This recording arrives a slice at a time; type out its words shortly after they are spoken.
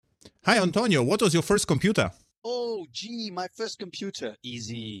Hi, Antonio. What was your first computer? Oh, gee, my first computer.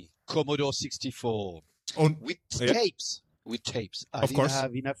 Easy. Commodore 64. Oh, With yeah, tapes. With tapes. I of didn't course.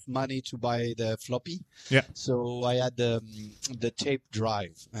 have enough money to buy the floppy, Yeah. so I had the tape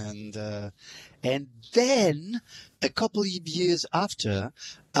drive, and then a couple of years after,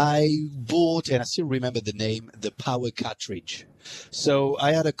 I bought, and I still remember the name, the power cartridge. So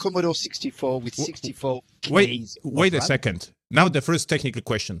I had a Commodore 64 with 64 Wait, Ks wait of a RAM. second. Now the first technical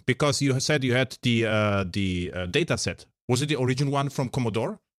question, because you said you had the data set. Was it the original one from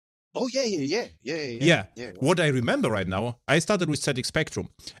Commodore? Oh yeah. Yeah. What I remember right now, I started with Static Spectrum,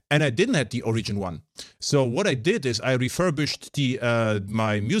 and I didn't have the original one. So what I did is I refurbished the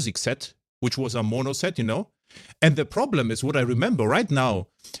my music set, which was a mono set, And the problem is, what I remember right now,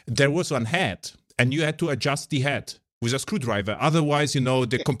 there was one head, and you had to adjust the head with a screwdriver. Otherwise,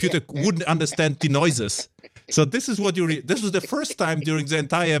 the computer wouldn't understand the noises. So this is what this was the first time during the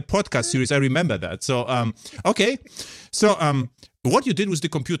entire podcast series I remember that. So okay, so what you did with the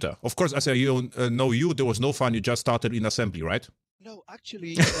computer? Of course, as I know you, there was no fun. You just started in assembly, right? No,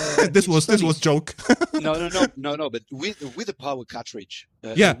 actually, this it's funny. was joke. No. But with the power cartridge.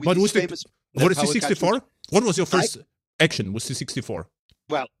 Yeah, with but this with famous what is the power 64? cartridge. What was your first action with the 64?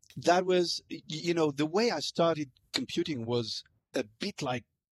 Well, that was, the way I started computing was a bit like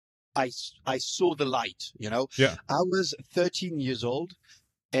I saw the light. Yeah. I was 13 years old,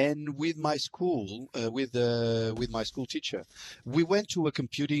 and with my school, with my school teacher, we went to a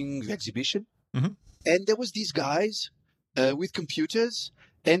computing exhibition, Mhm. and there was these guys with computers,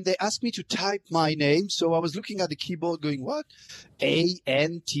 and they asked me to type my name. So I was looking at the keyboard going, what?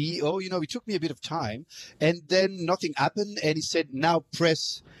 ANTO, it took me a bit of time, and then nothing happened. And he said, now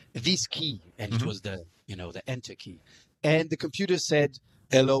press this key. And it was the enter key. And the computer said,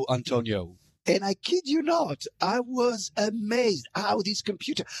 hello, Antonio. And I kid you not, I was amazed how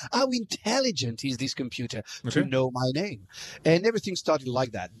intelligent is this computer to know my name. And everything started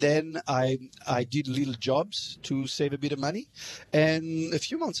like that. Then I did little jobs to save a bit of money. And a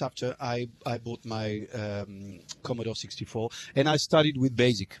few months after, I bought my Commodore 64, and I started with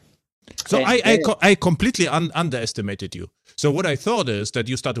BASIC. So I completely underestimated you. So what I thought is that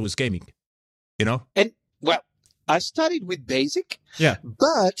you started with gaming, And, well, I started with BASIC. Yeah.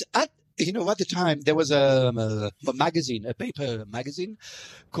 But at the time, there was a magazine, a paper magazine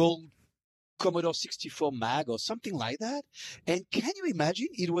called Commodore 64 Mag or something like that. And can you imagine?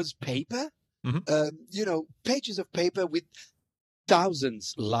 It was paper, pages of paper with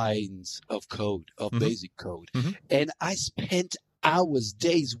thousands lines of code, of basic code. And I spent hours,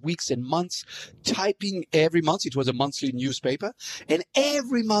 days, weeks, and months typing every month. It was a monthly newspaper. And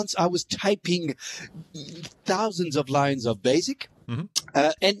every month I was typing thousands of lines of basic.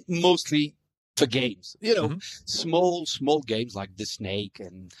 And mostly for games, small games like the Snake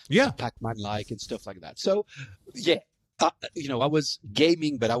and Pac-Man-like and stuff like that. So, I was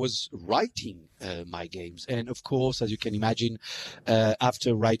gaming, but I was writing my games. And of course, as you can imagine,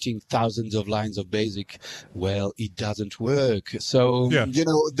 after writing thousands of lines of BASIC, well, it doesn't work. So,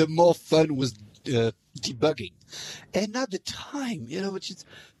 the more fun was debugging. And at the time, which is,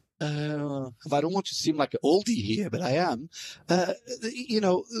 I don't want to seem like an oldie here, but I am.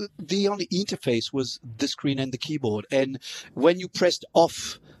 The only interface was the screen and the keyboard. And when you pressed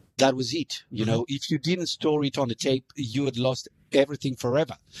off, that was it. If you didn't store it on the tape, you had lost everything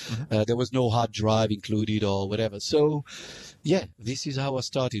forever. There was no hard drive included or whatever. So, this is how I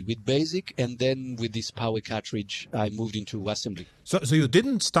started with BASIC, and then with this power cartridge, I moved into assembly. So you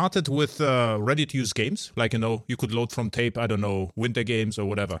didn't start it with ready-to-use games? Like, you could load from tape, I don't know, winter games or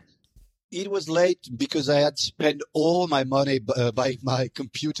whatever. It was late because I had spent all my money buying my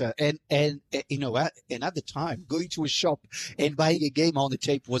computer, and and at the time, going to a shop and buying a game on the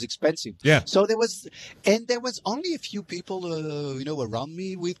tape was expensive. Yeah. So there was only a few people around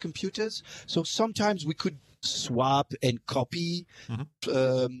me with computers. So sometimes we could swap and copy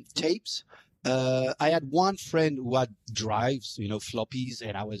tapes. I had one friend who had drives, floppies,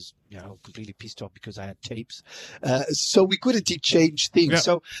 and I was, completely pissed off because I had tapes. So we couldn't exchange things. Yeah.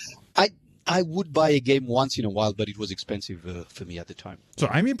 So I would buy a game once in a while, but it was expensive for me at the time. So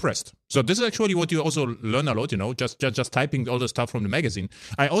I'm impressed. So this is actually what you also learn a lot, just typing all the stuff from the magazine.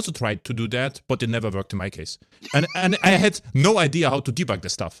 I also tried to do that, but it never worked in my case. And I had no idea how to debug the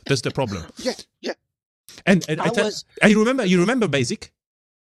stuff. That's the problem. Yeah. And you remember BASIC?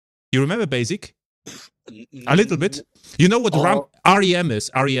 You remember BASIC? A little bit. You know what REM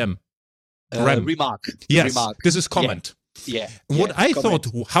is? REM. Remark. Yes. Remark. This is comment. Yeah. What I thought,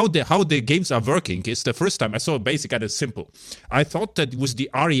 how the games are working is the first time I saw BASIC and it's simple. I thought that with the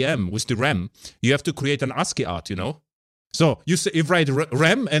REM, with the RAM, you have to create an ASCII art, So you write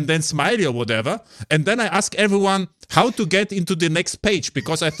RAM and then smiley or whatever, and then I ask everyone how to get into the next page,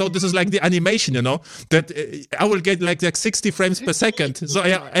 because I thought this is like the animation, that I will get like 60 frames per second. So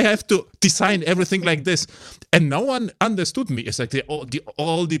I have to design everything like this, and no one understood me. It's like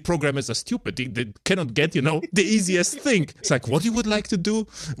all the programmers are stupid. They cannot get the easiest thing. It's like, what you would like to do?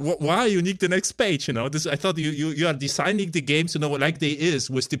 Why you need the next page? This I thought you are designing the games like they is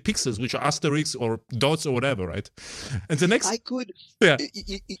with the pixels, which are asterisks or dots or whatever, right? And the next I could, yeah.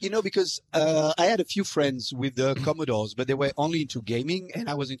 Because I had a few friends with the Commodores, but they were only into gaming, and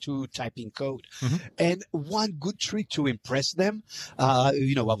I was into typing code. Mm-hmm. And one good trick to impress them, I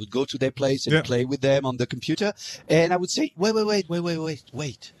would go to their place and play with them on the computer, and I would say,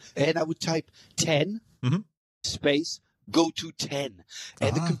 wait, and I would type 10 space. Go to 10,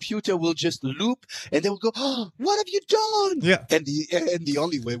 and the computer will just loop, and they will go, "Oh, what have you done?" Yeah, and the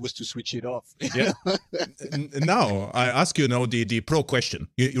only way was to switch it off. Yeah. Now I ask the pro question.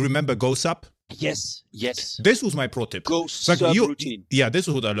 You remember Go Sub? Yes. This was my pro tip. Go subroutine. Yeah, this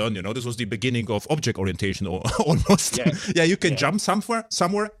is what I learned. This was the beginning of object orientation, or almost. Yeah, you can jump somewhere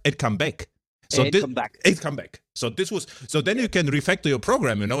and come back. So come back. So then you can refactor your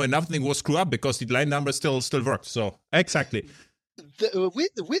program, and nothing will screw up because the line number still worked. So exactly.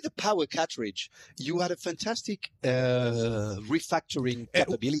 With the power cartridge, you had a fantastic refactoring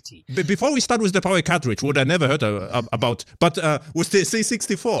capability. Before we start with the power cartridge, what I never heard about, but with the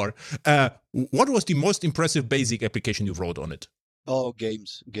C64, what was the most impressive BASIC application you wrote on it? Oh,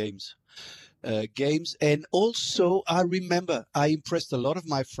 games. And also I remember I impressed a lot of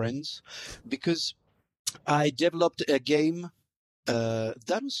my friends because I developed a game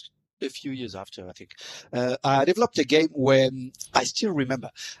that was a few years after, I think. I developed a game where I still remember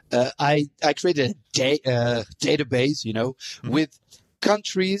I created a database, with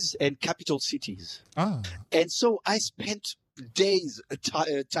countries and capital cities. And so I spent days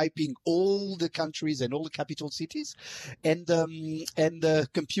typing all the countries and all the capital cities, and the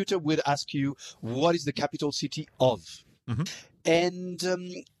computer would ask you, what is the capital city of? And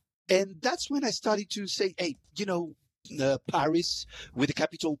that's when I started to say, hey, Paris with a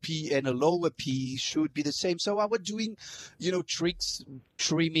capital P and a lower P should be the same. So I was doing, tricks,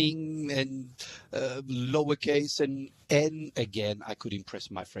 trimming and lowercase, and again, I could impress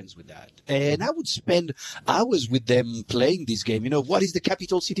my friends with that. And I would spend hours with them playing this game. What is the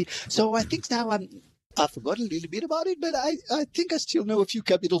capital city? So I think now I forgot a little bit about it, but I think I still know a few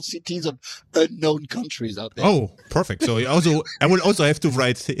capital cities of unknown countries out there. Oh, perfect. So I will also have to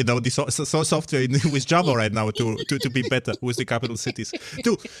write, the software with Java right now to be better with the capital cities.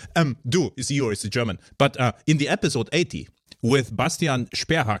 Du is yours, it's German. But in the episode 80 with Bastian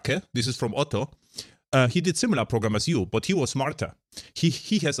Sperhacke, this is from Otto, he did similar program as you, but he was smarter.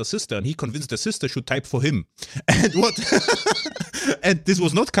 He has a sister, and he convinced the sister should type for him. And what? And this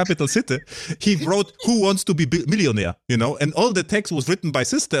was not capital city. He wrote, "Who wants to be millionaire?" And all the text was written by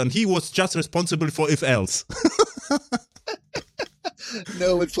sister, and he was just responsible for if else.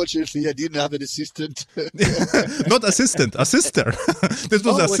 No, unfortunately, I didn't have an assistant. Not assistant, a sister. This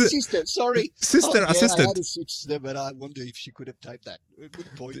was a sister. Sorry, sister assistant. I had a sister, but I wonder if she could have typed that. Good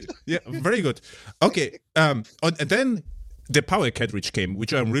point. Yeah, very good. Okay, and then the power cartridge came,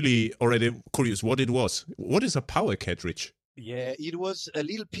 which I'm really already curious what it was. What is a power cartridge? Yeah, it was a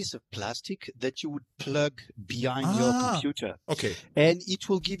little piece of plastic that you would plug behind your computer. Okay, and it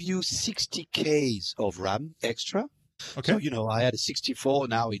will give you 60 Ks of RAM extra. Okay. So, I had a 64,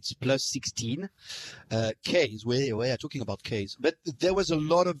 now it's plus 16 Ks. We are talking about Ks. But there was a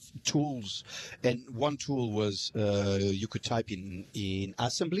lot of tools. And one tool was you could type in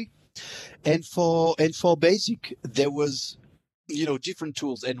assembly. And for BASIC, there was, different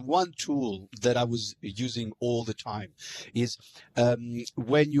tools. And one tool that I was using all the time is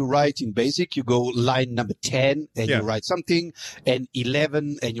when you write in BASIC, you go line number 10 and you write something, and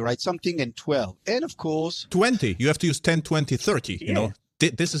 11 and you write something, and 12. And of course 20. You have to use 10, 20, 30,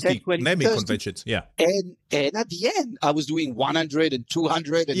 This is 10, the 20, naming 30. Conventions. Yeah. And at the end, I was doing 100 and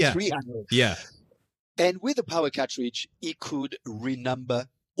 200 and 300. Yeah. And with the power cartridge, it could renumber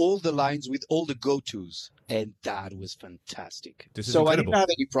all the lines with all the go-tos, and that was fantastic. So incredible. I didn't have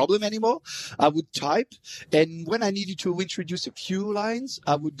any problem anymore. I would type, and when I needed to introduce a few lines,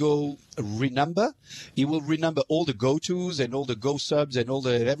 I would go renumber. It will renumber all the go-tos and all the go-subs and all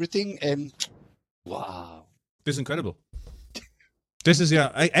the everything, and wow. This is incredible. This is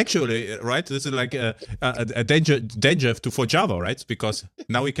actually right. This is like a danger for Java, right? Because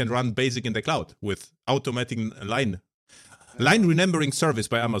now we can run BASIC in the cloud with automatic line remembering service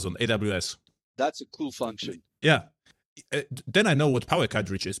by Amazon AWS. That's a cool function. Yeah. then I know what power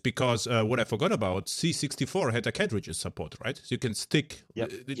cartridge is, because what I forgot about, C64 had a cartridges support, right? So you can stick,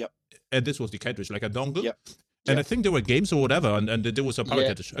 Yep. and this was the cartridge, like a dongle. Yep. And I think there were games or whatever, and there was a power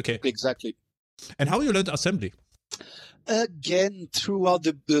cartridge. Okay. Exactly. And how you learned assembly? Again, throughout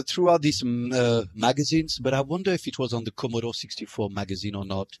these magazines, but I wonder if it was on the Commodore 64 magazine or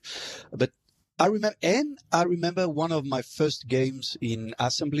not. But I remember one of my first games in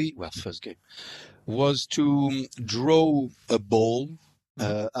assembly. Well, first game was to draw a ball.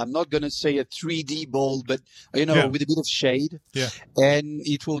 I'm not going to say a 3D ball, but with a bit of shade. Yeah. And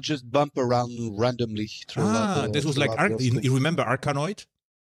it will just bump around randomly throughout. This was like you remember Arkanoid?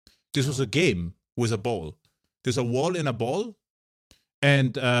 This was a game with a ball. There's a wall in a ball,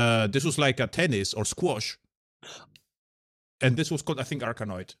 and this was like a tennis or squash. And this was called, I think,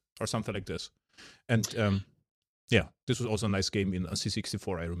 Arkanoid or something like this. And this was also a nice game in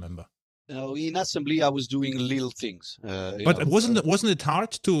C64, I remember. In assembly, I was doing little things. But wasn't it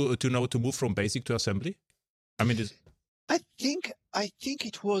hard to move from basic to assembly? I mean, I think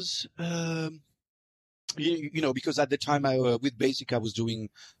it was because at the time with basic I was doing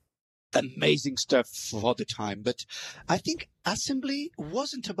amazing stuff all the time. But I think assembly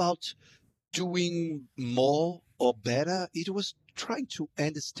wasn't about doing more or better. It was trying to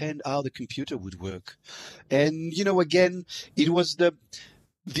understand how the computer would work. And, again, it was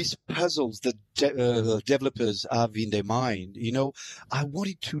these puzzles that developers have in their mind. I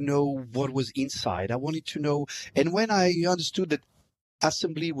wanted to know what was inside. I wanted to know. And when I understood that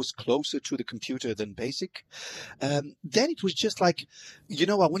assembly was closer to the computer than basic, then it was just like,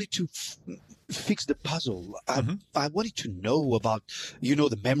 I wanted to fix the puzzle. I wanted to know about,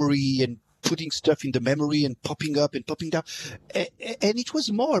 the memory and putting stuff in the memory and popping up and popping down. And it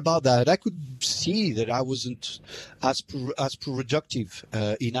was more about that. I could see that I wasn't as productive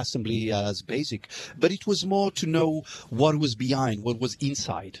in assembly as basic, but it was more to know what was behind, what was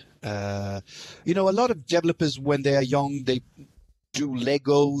inside. A lot of developers, when they are young, they do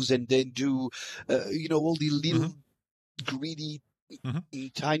Legos and then do, all the little greedy,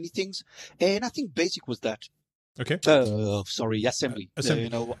 tiny things. And I think basic was that. Okay. Assembly.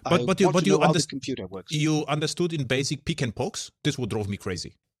 But you how the computer works. You understood in basic pick and pokes. This would drove me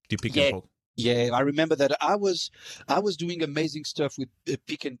crazy. The pick and poke. Yeah, I remember that. I was doing amazing stuff with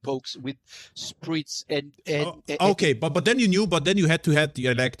pick and pokes, with spritz and okay, but then you knew. But then you had to have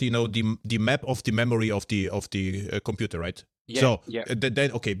the map of the memory of the computer, right?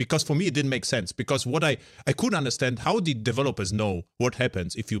 Then okay, because for me it didn't make sense, because what I couldn't understand how the developers know what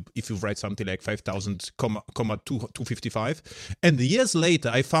happens if you write something like 5,255, and years later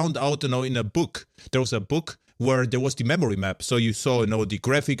I found out in a book, there was a book where there was the memory map, so you saw the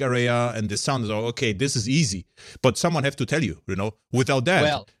graphic area and the sound. So okay, this is easy, but someone have to tell you, without that.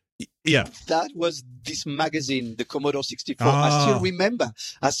 Well, yeah, that was this magazine, the Commodore 64.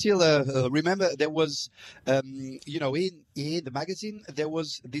 I still remember. There was, in the magazine, there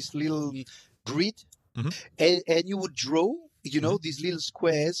was this little grid, and you would draw, these little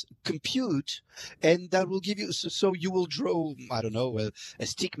squares, compute, and that will give you. So you will draw, I don't know, a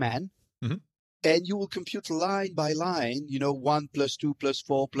stick man. And you will compute line by line, 1 plus 2 plus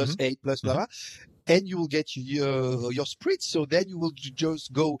 4 plus 8 plus blah, blah, and you will get your spritz. So then you will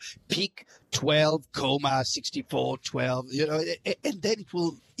just go pick 12, 64, 12, and then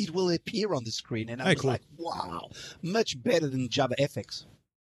it will appear on the screen. And I was like, wow, much better than Java FX.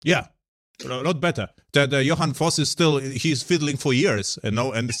 Yeah. A lot better. The Johann Voss he's fiddling for years, and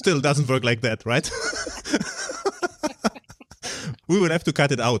it still doesn't work like that, right? We will have to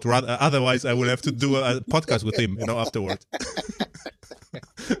cut it out. Otherwise, I will have to do a podcast with him, afterward.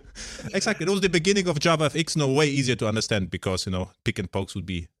 Exactly. It was the beginning of Java FX. Way easier to understand, because, pick and pokes would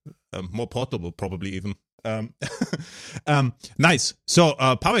be more portable, probably even. Nice. So,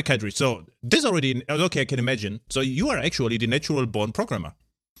 power cartridge. So, this already, okay, I can imagine. So, you are actually the natural born programmer.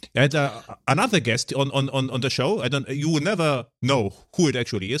 And another guest on the show, you will never know who it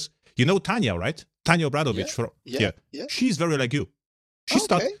actually is. You know Tanya, right? Tanya Obradovic. Yeah. She's very like you.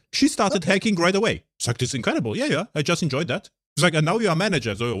 She started hacking right away. It's like, this is incredible. Yeah. I just enjoyed that. It's like, and now you're a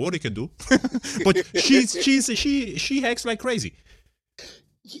manager, so what you can do? But she hacks like crazy.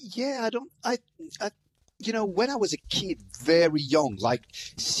 Yeah, when I was a kid, very young, like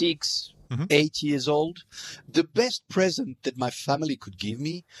 6, 8 years old, the best present that my family could give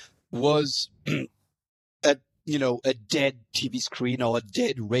me was a dead TV screen or a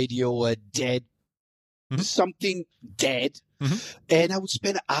dead radio or a dead something dead. And I would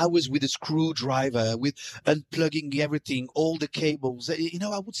spend hours with a screwdriver, with unplugging everything, all the cables.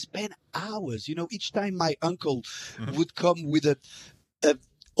 I would spend hours. Each time my uncle would come with a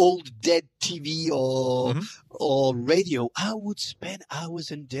old dead TV or Mhm. or radio, I would spend hours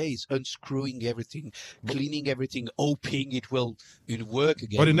and days unscrewing everything, cleaning everything, hoping it will work But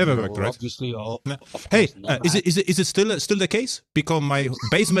it again. never worked, right? Obviously, or No. of Hey, course not. is it still the case? Because my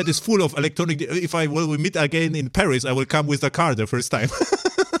basement is full of electronic. If I will we meet again in Paris, I will come with a car the first time.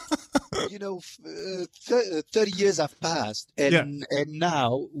 30 years have passed, Yeah. and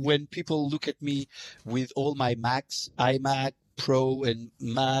now when people look at me with all my Macs, iMac Pro and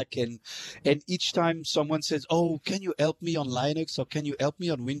Mac, and each time someone says, "Oh, can you help me on Linux or can you help me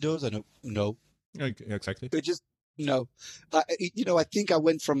on Windows?" I know, no, Okay, exactly. it just no. I think I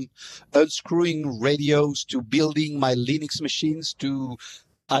went from unscrewing radios to building my Linux machines to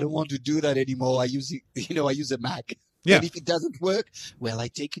I don't want to do that anymore. I use I use a Mac. Yeah. And if it doesn't work, well, I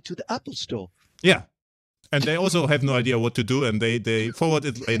take it to the Apple store. Yeah. And they also have no idea what to do, and they forward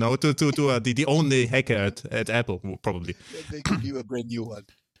it, to the only hacker at Apple, probably. They give you a brand new one.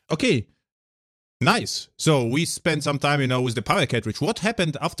 Okay, nice. So we spent some time, with the power cartridge. What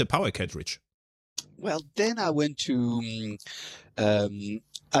happened after power cartridge? Well, then I went to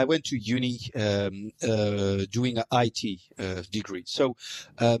uni doing an IT degree. So,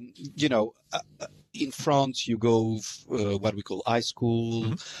 in France, you go what we call high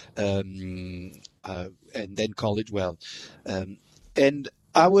school, and then college. Well, and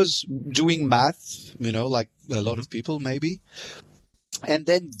I was doing math, like a lot of people maybe. And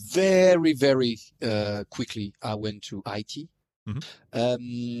then very, very quickly, I went to IT.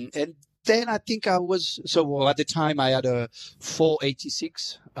 And then I think so at the time I had a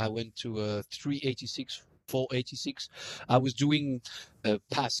 486. I went to a 386, 486. I was doing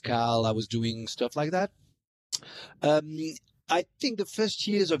Pascal. I was doing stuff like that. I think the first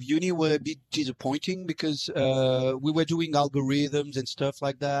years of uni were a bit disappointing because we were doing algorithms and stuff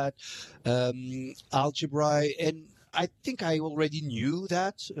like that, algebra, and I think I already knew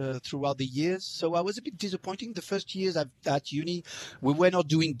that throughout the years. So I was a bit disappointing. The first years at uni, we were not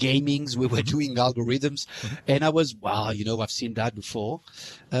doing gamings, we were doing algorithms. And I was, wow, I've seen that before.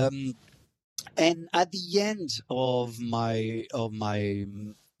 And at the end of my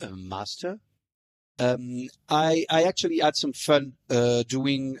master, I actually had some fun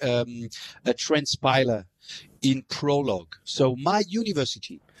doing a transpiler in Prolog. So my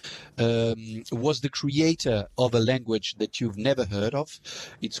university was the creator of a language that you've never heard of.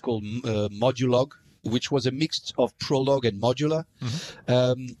 It's called Modulog, which was a mix of Prolog and Modular.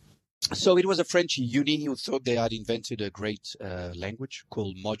 So it was a French uni who thought they had invented a great language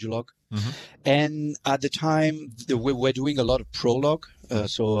called Modulog. And at the time, we were doing a lot of Prolog,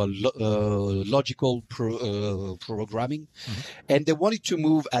 so logical programming. And they wanted to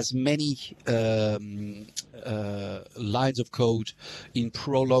move as many lines of code in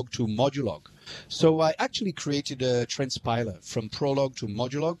Prolog to Modulog. So I actually created a transpiler from Prolog to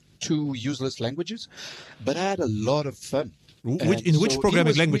Modulog, two useless languages, but I had a lot of fun. Which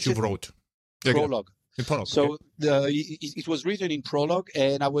programming language you wrote? Prolog. In Prolog. So it was written in Prolog,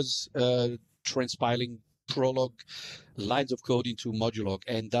 and I was transpiling Prolog lines of code into Modulog,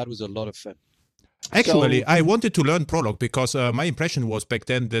 and that was a lot of fun. Actually, I wanted to learn Prolog because my impression was back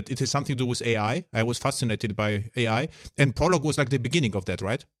then that it is something to do with AI. I was fascinated by AI, and Prolog was like the beginning of that,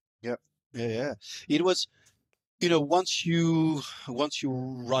 right? Yeah. It was, once you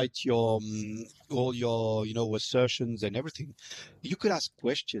write your all your assertions and everything, you could ask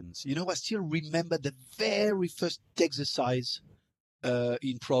questions. I still remember the very first exercise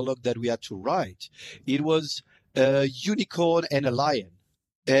in Prolog that we had to write. It was a unicorn and a lion.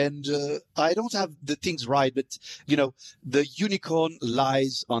 And I don't have the things right, but the unicorn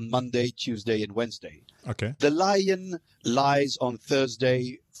lies on Monday, Tuesday, and Wednesday. Okay. The lion lies on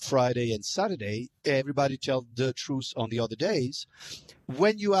Thursday, Friday, and Saturday. Everybody tells the truth on the other days.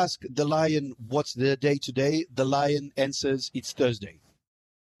 When you ask the lion what's the day today, the lion answers it's Thursday.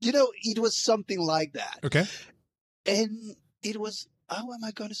 It was something like that. Okay. And it was, how am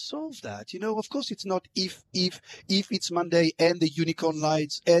I going to solve that? Of course it's not if it's Monday and the unicorn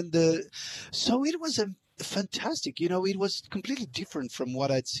lights so it was a fantastic, it was completely different from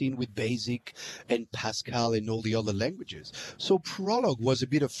what I'd seen with Basic and Pascal and all the other languages. So Prolog was a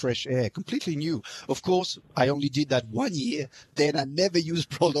bit of fresh air, completely new. Of course, I only did that 1 year, then I never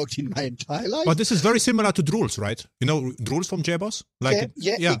used Prolog in my entire life. But this is very similar to Drools, right? Drools from JBoss?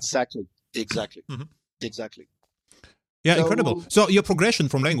 Yeah, exactly. Exactly. Yeah, incredible. So your progression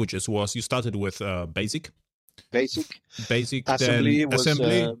from languages was you started with Basic, Assembly, then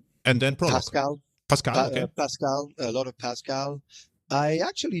Assembly, and then Prolog. Pascal, okay. Pascal, a lot of Pascal. I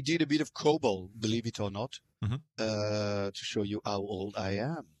actually did a bit of COBOL, believe it or not, to show you how old I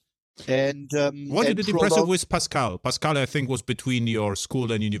am. And What and did it impressive Prolog. with Pascal? Pascal, I think, was between your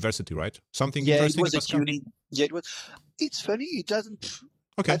school and university, right? Something Yeah, it interesting in was at Pascal? uni. Yeah, it was. It's funny. It doesn't.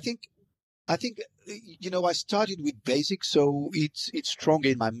 I Okay. think. I think I started with basic, so it's strong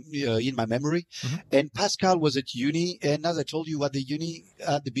in my memory. Mhm. And Pascal was at uni, and as I told you at the uni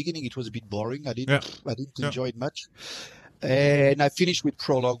at the beginning, it was a bit boring. Yeah. I didn't Yeah. enjoy it much. And I finished with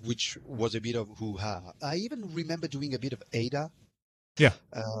Prolog, which was a bit of hoo-ha. I even remember doing a bit of Ada, Yeah.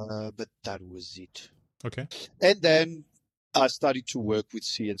 but that was it. Okay. And then I started to work with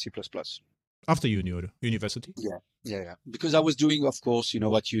C and C++. After university? Yeah, yeah. Because I was doing, of course,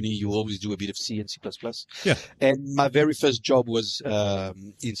 at uni, you always do a bit of C and C++. Yeah. And my very first job was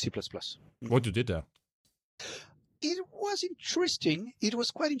in C++. What you did there? It was interesting. It was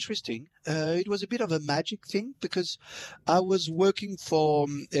quite interesting. It was a bit of a magic thing because I was working for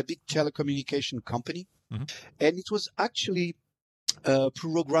a big telecommunication company, Mhm. and it was actually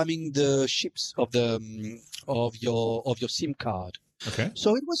programming the chips of the of your SIM card. Okay.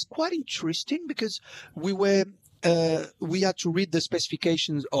 So it was quite interesting because we had to read the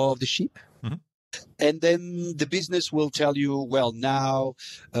specifications of the chip. Mhm. And then the business will tell you, well, now,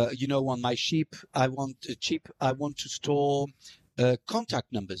 on my chip, I want to store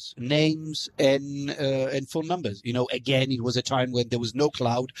contact numbers, names, and phone numbers. Again, it was a time when there was no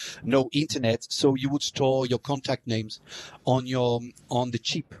cloud, no internet, so you would store your contact names on the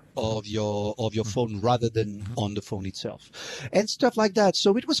chip of your phone rather than on the phone itself, and stuff like that.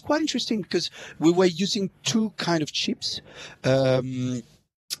 So it was quite interesting because we were using two kind of chips.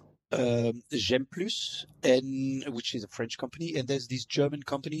 Gem Plus, which is a French company, and there's this German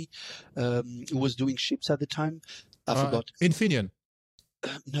company who was doing chips at the time. I forgot. Infineon.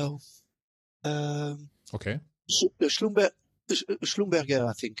 No. Okay. Schlumberger,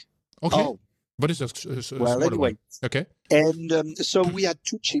 I think. Okay. Oh, What is a well, smaller anyway. one? Okay. And so we had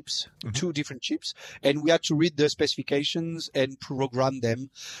two chips, Mhm. two different chips, and we had to read the specifications and program them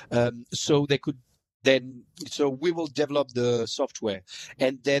so they could so we will develop the software,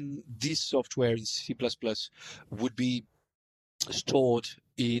 and then this software in C++ would be stored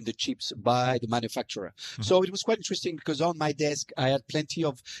in the chips by the manufacturer. Mhm. So it was quite interesting because on my desk I had plenty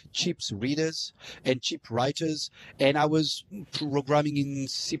of chips readers and chip writers, and I was programming in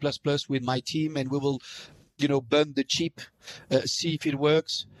C++ with my team, and we will burn the chip, see if it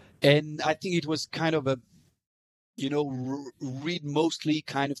works. And I think it was kind of a read mostly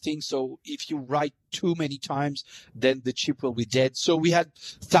kind of thing. So if you write too many times, then the chip will be dead. So we had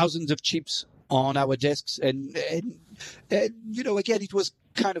thousands of chips on our desks, and again, it was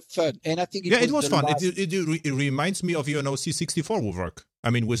kind of fun. And I think It was fun. last... It reminds me of C64 work. I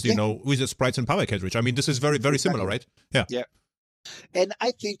mean, with Yeah. with the sprites and power cartridge. I mean, this is very, very similar, right? Yeah. Yeah. And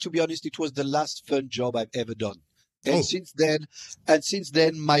I think, to be honest, it was the last fun job I've ever done. And Oh. since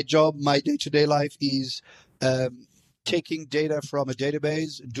then, my job, my day-to-day life is taking data from a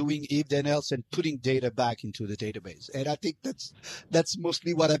database, doing if then else, and putting data back into the database. And I think that's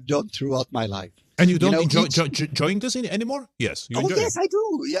mostly what I've done throughout my life. And you don't enjoy enjoying this anymore? Yes, you enjoy yes, it. I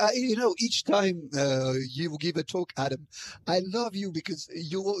do. Yeah, each time you give a talk, Adam, I love you because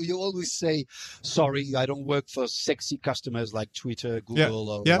you always say, "Sorry, I don't work for sexy customers like Twitter, Google,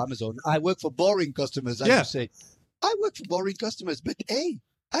 or Amazon. I work for boring customers." And you say, "I work for boring customers, but hey,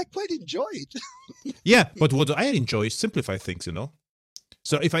 I quite enjoy it." Yeah, but what I enjoy is simplify things,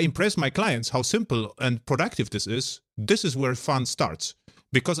 So if I impress my clients how simple and productive this is where fun starts.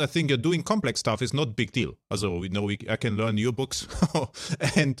 Because I think doing complex stuff is not a big deal. Also, I can learn new books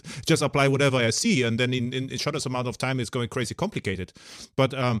and just apply whatever I see, and then in a shortest amount of time, it's going crazy complicated.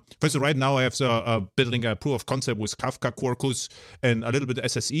 But for instance, right now I have building a proof of concept with Kafka, Quarkus, and a little bit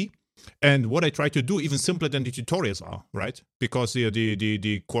SSE. And what I try to do, even simpler than the tutorials are, right? Because the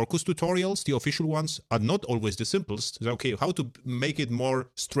Quarkus tutorials, the official ones, are not always the simplest. Okay, how to make it more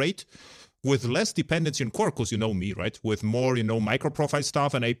straight with less dependency on Quarkus, me, right? With more, micro-profile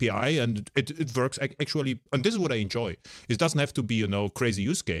stuff and API, and it works actually. And this is what I enjoy. It doesn't have to be, crazy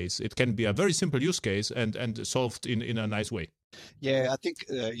use case. It can be a very simple use case and solved in a nice way. Yeah, I think,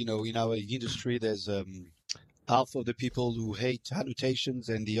 in our industry, there's half of the people who hate annotations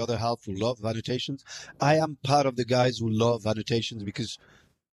and the other half who love annotations. I am part of the guys who love annotations because,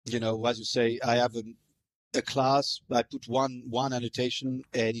 as you say, I have a class. I put one annotation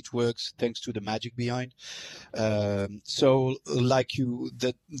and it works thanks to the magic behind. So, like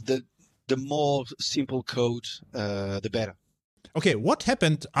the more simple code, the better. Okay, what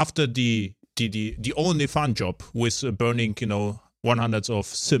happened after the only fun job with burning, hundreds of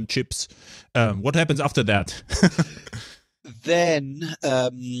sim chips? What happens after that? Then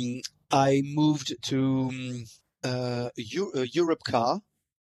I moved to Europe Car.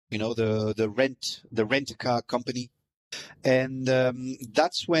 the rent a car company. And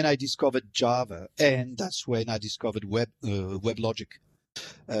that's when I discovered Java, and that's when I discovered WebLogic.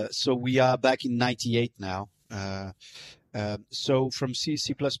 So we are back in '98 now. So from C++,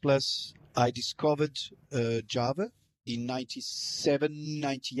 I discovered Java in '97,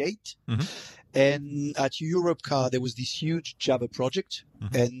 '98. And at Europcar, there was this huge Java project.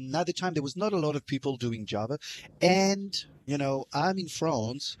 And at the time, there was not a lot of people doing Java. And, I'm in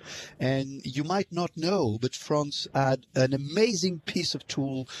France, and you might not know, but France had an amazing piece of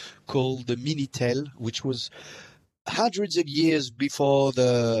tool called the Minitel, which was hundreds of years before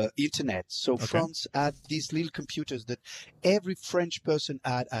the internet. So France had these little computers that every French person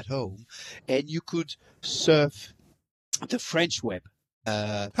had at home, and you could surf the French web.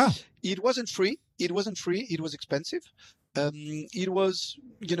 It wasn't free. It was expensive. It was,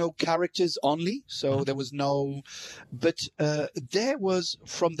 characters only. So there was no, but there was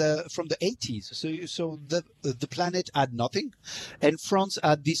from the 80s. So the planet had nothing, and France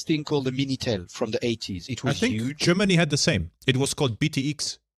had this thing called the Minitel from the 80s. It was huge. Germany had the same. It was called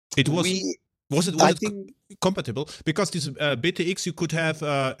BTX. It was. Was it compatible? Because this BTX you could have,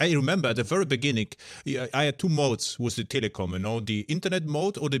 I remember at the very beginning, I had two modes with the telecom, the internet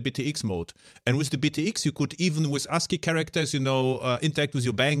mode or the BTX mode. And with the BTX, you could even with ASCII characters, interact with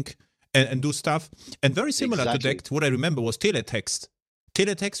your bank and do stuff. And very similar to that, what I remember was teletext.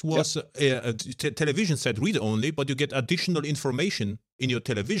 Teletext was a television set read-only, but you get additional information in your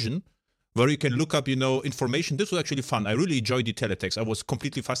television where you can look up, information. This was actually fun. I really enjoyed the teletext. I was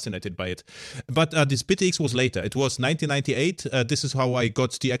completely fascinated by it. But this BTX was later. It was 1998. This is how I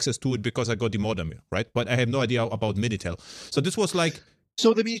got the access to it because I got the modem, right? But I have no idea about Minitel. So this was like...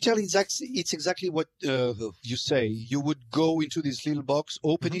 So the Minitel it's exactly what you say. You would go into this little box,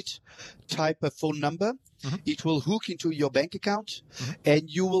 open it, type a phone number. It will hook into your bank account, and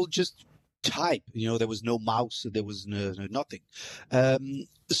you will just type. There was no mouse, there was nothing.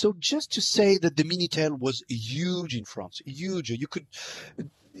 So just to say that the Minitel was huge in France, huge. You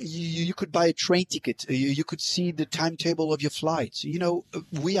could buy a train ticket. You could see the timetable of your flights.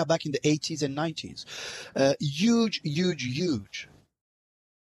 We are back in the 80s and 90s. Huge, huge, huge.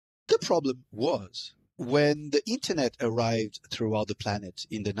 The problem was when the internet arrived throughout the planet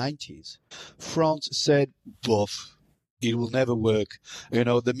in the 90s, France said, bof, it will never work. The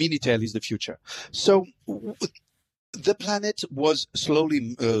Minitel is the future. So the planet was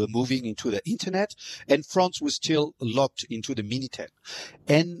slowly moving into the internet, and France was still locked into the Minitel.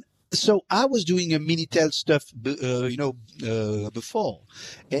 And so I was doing a Minitel stuff, before.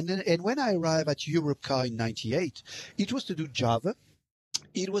 And when I arrived at Europcar in 98, it was to do Java.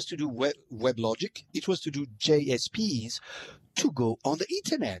 It was to do WebLogic. It was to do JSPs to go on the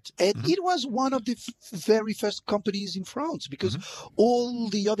internet. And it was one of the very first companies in France because all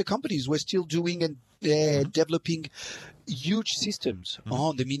the other companies were still doing and developing huge systems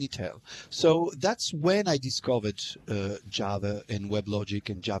on the Minitel. So that's when I discovered Java and WebLogic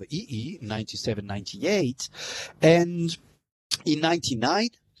and Java EE, 97, 98. And in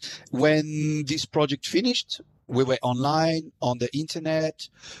 99, when this project finished, we were online on the internet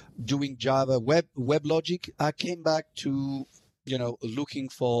doing Java WebLogic. I came back to, looking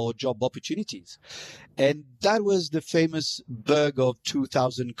for job opportunities. And that was the famous bug of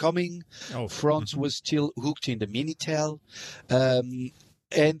 2000 coming. France was still hooked in the Minitel. And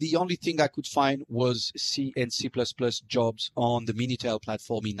the only thing I could find was C and C++ jobs on the Minitel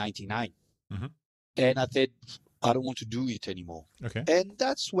platform in 99. And I said, I don't want to do it anymore. And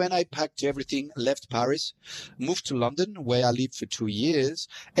that's when I packed everything, left Paris, moved to London, where I lived for 2 years,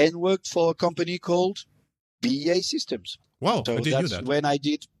 and worked for a company called BEA Systems. Wow, so I didn't that's do that. when I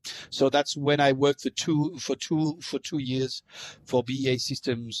did. So that's when I worked for two years for BEA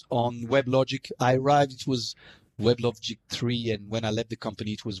Systems on WebLogic. I arrived, it was WebLogic 3, and when I left the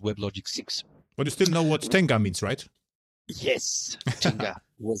company, it was WebLogic 6. But you still know what Tenga means, right? Yes, Tenga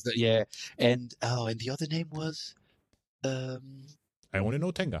was and the other name was. I only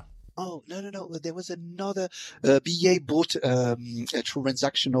know Tenga. Oh no! There was another BA bought a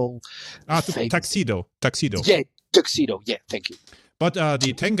transactional. Tuxedo. Yeah, Tuxedo. Yeah, thank you. But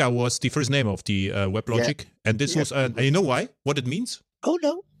the Tenga was the first name of the WebLogic, and this was. And you know why? What it means? Oh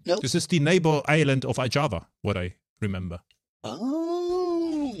no. This is the neighbor island of Java. What I remember.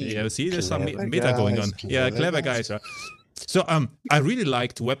 Oh. Yeah, see, there's some meta going on. Clever guys. So I really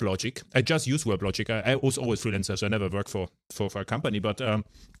liked WebLogic. I just use WebLogic. I was always freelancer, so I never worked for a company. But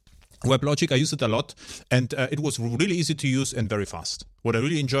WebLogic, I use it a lot, and it was really easy to use and very fast. What I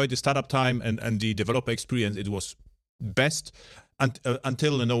really enjoyed the startup time and the developer experience. It was best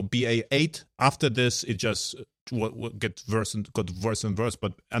until BA8. After this, it just got worse and worse.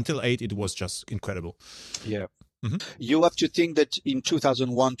 But until 8, it was just incredible. Yeah. Mm-hmm. You have to think that in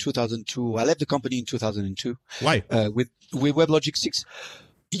 2001, 2002, I left the company in 2002. Why? With WebLogic 6.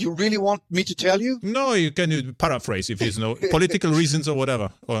 You really want me to tell you? No, you can paraphrase if there's no political reasons or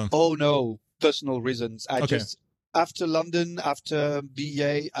whatever. Or... Oh, no, personal reasons. Okay. After London, after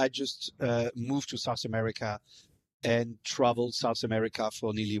BA, I just moved to South America and traveled South America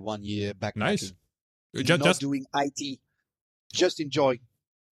for nearly 1 year backpacking. Nice. Not doing IT, just enjoy.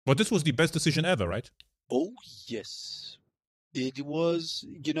 But this was the best decision ever, right? Oh, yes. It was,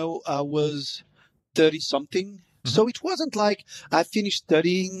 I was 30-something. Mm-hmm. So it wasn't like I finished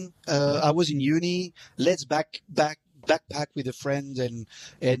studying, I was in uni, let's backpack with a friend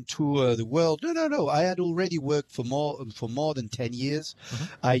and tour the world. No. I had already worked for more than 10 years. Mm-hmm.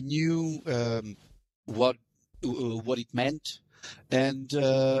 I knew what it meant. And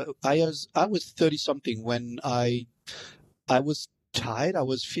I was 30-something when I was tired. I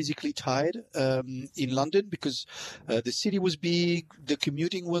was physically tired in London because the city was big. The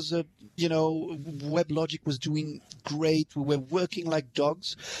commuting was, WebLogic was doing great. We were working like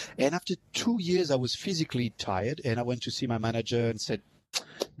dogs. And after 2 years, I was physically tired. And I went to see my manager and said,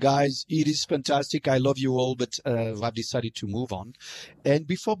 guys, it is fantastic. I love you all, but I've decided to move on. And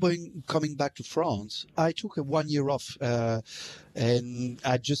before coming back to France, I took a 1 year off and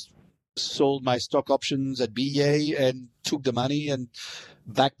I just sold my stock options at BA and took the money and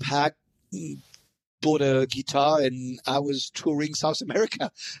backpacked, bought a guitar, and I was touring South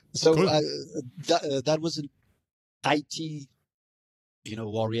America. So cool. That wasn't IT,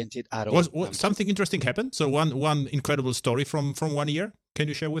 oriented at all. Was something interesting happened? So one incredible story from 1 year. Can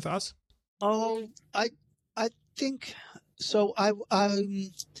you share with us? Oh, I think so.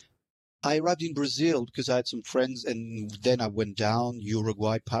 I arrived in Brazil because I had some friends, and then I went down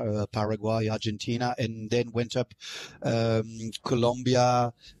Uruguay, Paraguay, Argentina, and then went up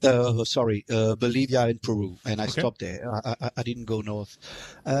Bolivia and Peru, and I stopped there. I didn't go north.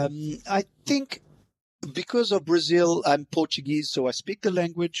 I think because of Brazil, I'm Portuguese, so I speak the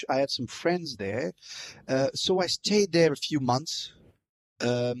language. I had some friends there, so I stayed there a few months.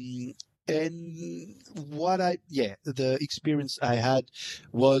 And the experience I had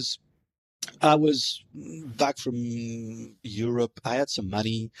was I was back from Europe. I had some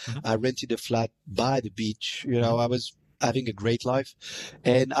money. Mm-hmm. I rented a flat by the beach. I was having a great life.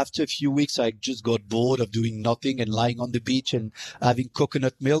 And after a few weeks, I just got bored of doing nothing and lying on the beach and having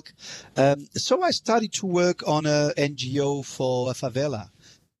coconut milk. So I started to work on an NGO for a favela.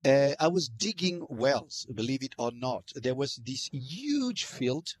 I was digging wells, believe it or not. There was this huge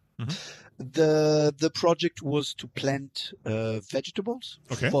field. Mm-hmm. The project was to plant vegetables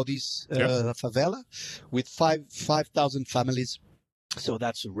for this favela with 5,000 families. So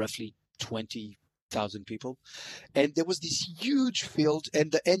that's roughly 20,000 people. And there was this huge field,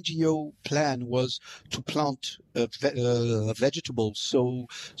 and the NGO plan was to plant vegetables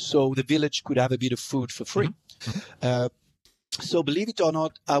so the village could have a bit of food for free. Mm-hmm. So believe it or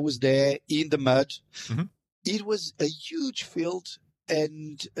not, I was there in the mud. Mm-hmm. It was a huge field,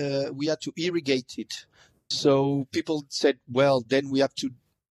 and we had to irrigate it. So people said, well, then we have to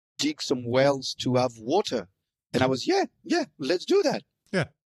dig some wells to have water. And I was, yeah, let's do that. Yeah.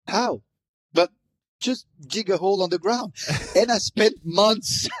 How? But just dig a hole on the ground. And I spent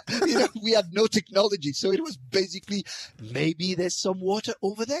months, we had no technology. So it was basically, maybe there's some water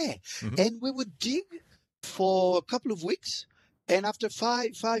over there. Mm-hmm. And we would dig for a couple of weeks. And after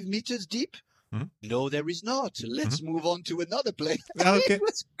 5 meters deep, mm-hmm. No, there is not. Let's move on to another place. Okay. It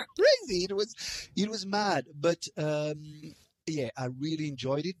was crazy. It was mad. But I really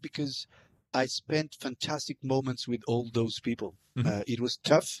enjoyed it because I spent fantastic moments with all those people. Mm-hmm. It was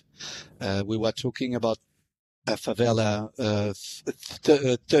tough. We were talking about a favela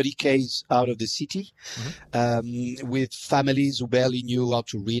 30 k's out of the city, mm-hmm. With families who barely knew how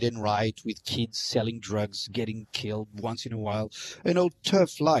to read and write, with kids selling drugs, getting killed once in a while.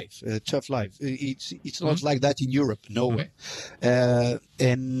 Tough life. It's mm-hmm. not like that in Europe, nowhere. Mm-hmm.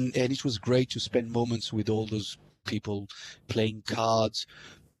 And it was great to spend moments with all those people, playing cards,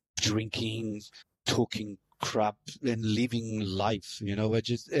 drinking, talking crap and living life, and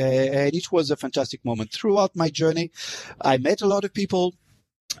it was a fantastic moment. Throughout my journey, I met a lot of people.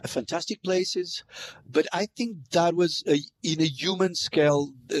 fantastic places, but I think that was in a human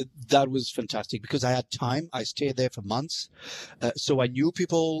scale, that was fantastic because I had time. I stayed there for months, so I knew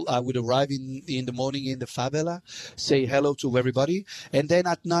people. I would arrive in the morning in the favela, say hello to everybody, and then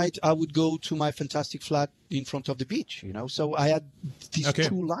at night I would go to my fantastic flat in front of the beach. So I had these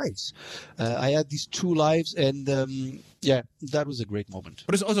two lives. And yeah, that was a great moment.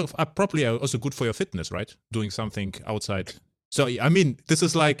 But it's also probably also good for your fitness, right? Doing something outside. So, I mean, this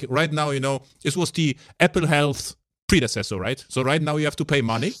is like right now, this was the Apple Health predecessor, right? So right now you have to pay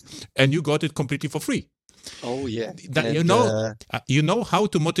money and you got it completely for free. Oh, yeah. You know how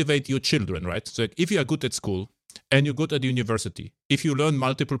to motivate your children, right? So if you are good at school and you're good at university, if you learn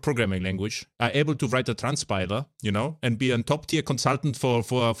multiple programming language, are able to write a transpiler, and be a top tier consultant for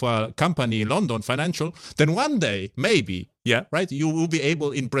a company in London, financial, then one day, maybe, yeah, right, you will be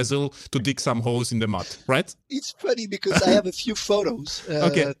able in Brazil to dig some holes in the mud, right? It's funny because I have a few photos.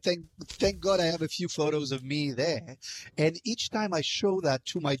 Okay. Thank God I have a few photos of me there. And each time I show that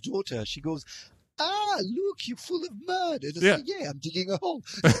to my daughter, she goes, look, you're full of mud. And I say, yeah, I'm digging a hole.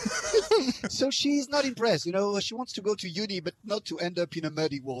 So she's not impressed. She wants to go to uni, but not to end up in a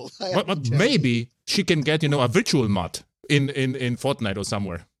muddy wall. But maybe she can get, a virtual mud in Fortnite or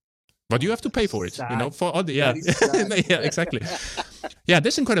somewhere. But you have to pay for it, for all the, yeah. Yeah, exactly. Yeah,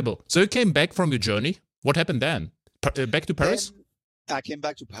 that's incredible. So you came back from your journey. What happened then? Back to Paris? Then I came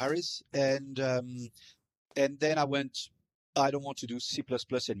back to Paris and then I went, I don't want to do C++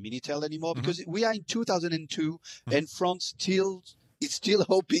 and Minitel anymore because we are in 2002 and France is still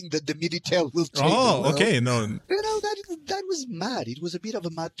hoping that the Minitel will change. Oh, okay. No. That was mad. It was a bit of a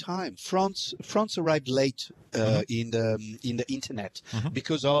mad time. France arrived late in the internet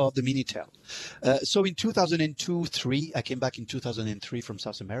because of the Minitel. So in 2002-3, I came back in 2003 from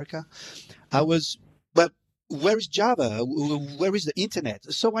South America. I was, but where is Java? Where is the internet?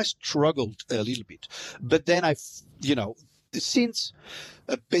 So I struggled a little bit, but then since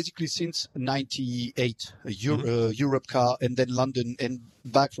 98, Europe car, and then London, and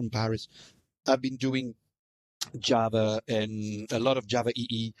back from Paris, I've been doing Java and a lot of Java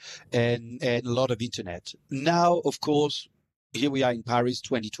EE and a lot of internet. Now, of course, here we are in Paris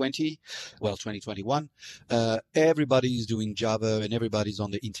 2021. Everybody is doing Java and everybody's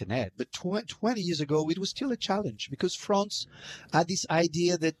on the internet. But 20 years ago, it was still a challenge because France had this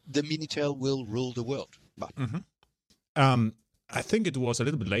idea that the Minitel will rule the world. But I think it was a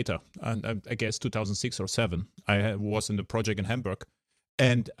little bit later, and I guess 2006 or 7. I was in the project in Hamburg,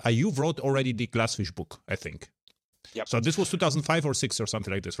 and you wrote already the GlassFish book, I think. Yep. So this was 2005 or 6 or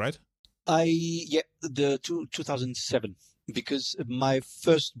something like this, right? 2007. Because my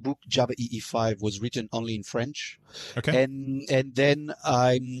first book, Java EE5, was written only in French. Okay. And then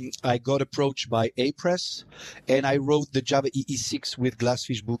I got approached by A Press, and I wrote the Java EE6 with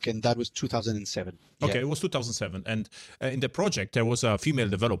GlassFish book, and that was 2007. Okay, it was 2007. And in the project, there was a female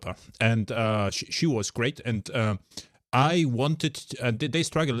developer, and she was great. And I wanted, they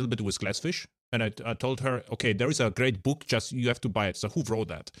struggled a little bit with GlassFish. And I told her, okay, there is a great book, just you have to buy it. So who wrote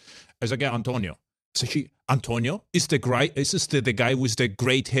that? I said, yeah, Antonio. So Antonio, is this the guy with the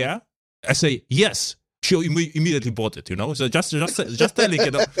great hair? I say, yes. She immediately bought it, So just telling,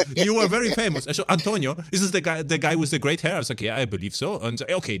 you were very famous. I said, Antonio, is this the guy with the great hair? I was like, yeah, I believe so. And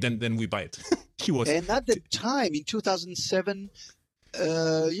okay, then we buy it. He was. And at the time, in 2007,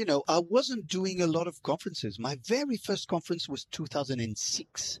 I wasn't doing a lot of conferences. My very first conference was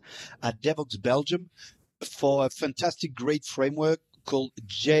 2006 at DevOps Belgium for a fantastic, great framework called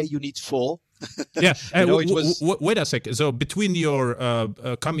JUnit 4. Yeah, wait a second. So between your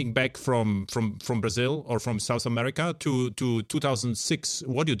coming back from Brazil or from South America to 2006,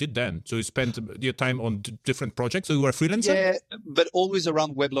 what you did then? So you spent your time on different projects. So you were a freelancer. Yeah, but always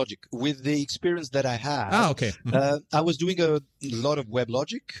around WebLogic. With the experience that I had, okay. I was doing a lot of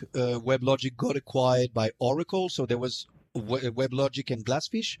WebLogic. WebLogic got acquired by Oracle, so there was WebLogic and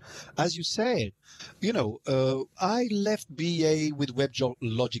GlassFish. As you said, I left BA with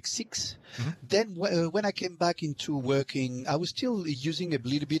WebLogic 6. Then when I came back into working, I was still using a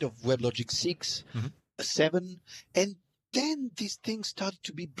little bit of WebLogic 6, 7, and then these things started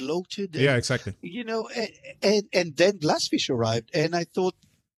to be bloated. Yeah, exactly. And then GlassFish arrived, and I thought,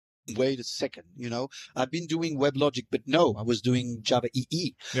 wait a second, I've been doing WebLogic, but no, I was doing Java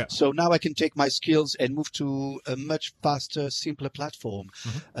EE. Yeah. So now I can take my skills and move to a much faster, simpler platform.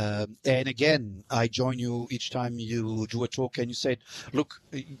 And again, I join you each time you do a talk and you said, look,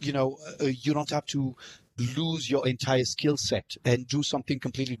 you don't have to lose your entire skill set and do something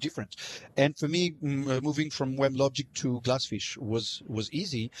completely different. And for me, moving from WebLogic to GlassFish was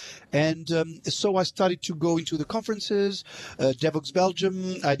easy. And so I started to go into the conferences, DevOps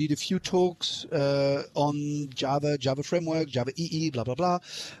Belgium. I did a few talks on Java, Java Framework, Java EE, blah, blah, blah.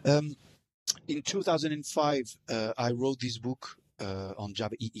 In 2005, I wrote this book on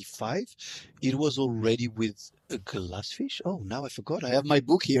Java EE5. It was already with GlassFish. Oh, now I forgot. I have my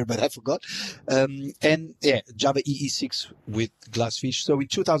book here, but I forgot. And yeah, Java EE6 with GlassFish. So in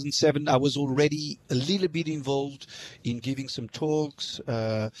 2007, I was already a little bit involved in giving some talks.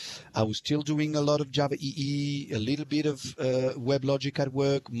 I was still doing a lot of Java EE, a little bit of WebLogic at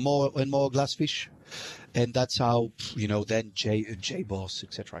work, more and more GlassFish. And that's how, then JBoss,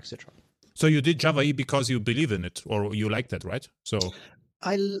 etc., etc. So you did Java E because you believe in it, or you like that, right? So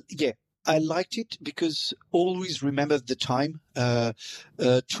I liked it because always remember the time,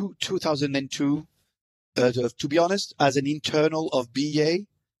 2002. To be honest, as an internal of BA,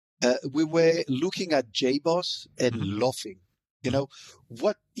 we were looking at JBoss and laughing.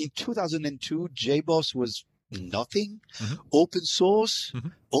 What in 2002 JBoss was nothing. Open source.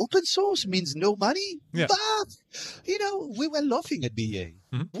 Open source means no money. Yeah. But we were laughing at BA.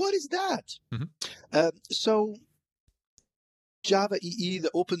 What is that? So Java EE,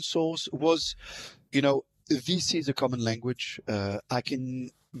 the open source was, this is a common language. I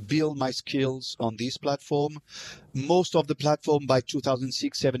can build my skills on this platform. Most of the platform by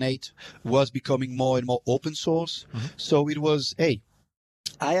 2006, 7, 8 was becoming more and more open source. So it was, hey,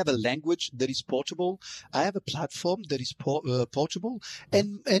 I have a language that is portable. I have a platform that is portable,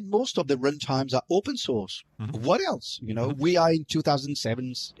 and most of the runtimes are open source. What else? We are in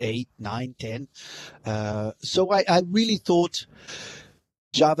 2007, 8, 9, 10. So I really thought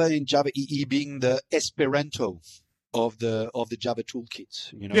Java and Java EE being the Esperanto of the Java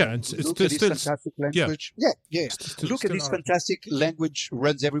toolkits. Yeah, it's look at this fantastic language. Yeah. Look at this fantastic language,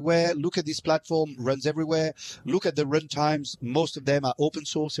 runs everywhere. Look at this platform, runs everywhere. Look at the runtimes. Most of them are open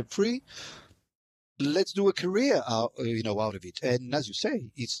source and free. Let's do a career out of it. And as you say,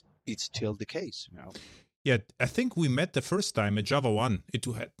 it's still the case. Yeah, I think we met the first time at Java 1. It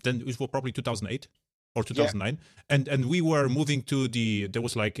was probably 2008 or 2009, and we were moving to there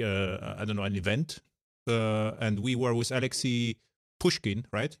was like an event. And we were with Alexei Pushkin,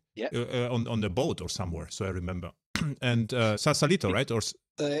 right? Yeah. On the boat or somewhere, so I remember. And Sausalito, right?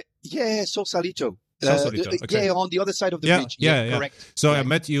 Sausalito. Sausalito. Okay. Yeah, on the other side of the bridge. Yeah. Correct. So I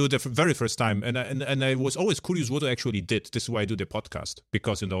met you the very first time, and I was always curious what I actually did. This is why I do the podcast,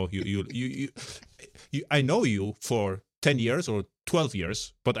 because I know you for 10 years or 12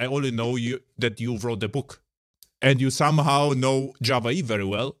 years, but I only know that you wrote the book. And you somehow know Java E very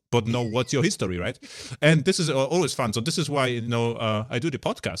well, but know what's your history, right? And this is always fun. So this is why I do the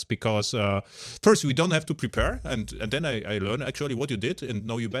podcast, because first we don't have to prepare, and then I learn actually what you did and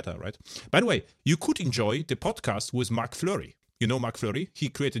know you better, right? By the way, you could enjoy the podcast with Mark Fleury. You know Mark Fleury? He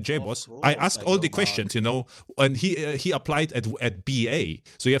created JBoss. I asked all the questions, and he applied at BA.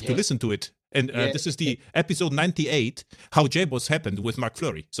 So you have to listen to it. And this is the episode 98, How JBoss Happened with Mark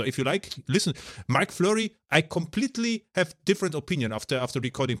Fleury. So if you like, listen. Mark Fleury, I completely have different opinion after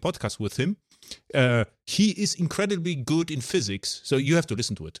recording podcasts with him. He is incredibly good in physics, so you have to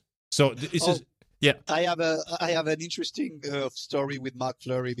listen to it. So this is... Yeah, I have an interesting story with Mark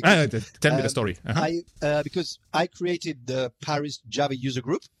Fleury. Because, tell me the story. Because I created the Paris Java user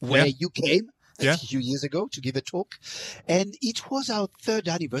group where you came a few years ago to give a talk, and it was our third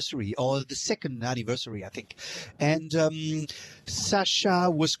anniversary or the second anniversary, I think. And Sasha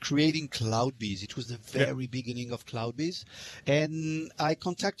was creating CloudBees. It was the very beginning of CloudBees, and I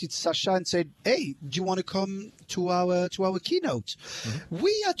contacted Sasha and said, "Hey, do you want to come to our keynote?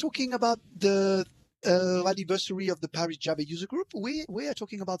 We are talking about the anniversary of the Paris Java user group. We are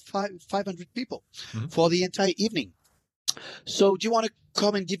talking about 500 people for the entire evening. So do you want to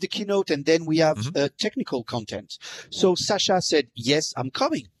come and give the keynote, and then we have technical content?" So Sasha said, "Yes, I'm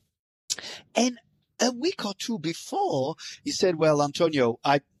coming." And a week or two before, he said, "Well, Antonio,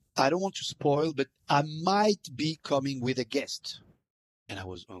 I don't want to spoil, but I might be coming with a guest." And I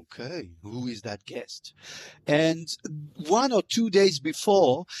was, okay, who is that guest? And 1 or 2 days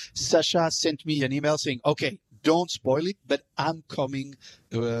before, Sasha sent me an email saying, "Okay, don't spoil it, but I'm coming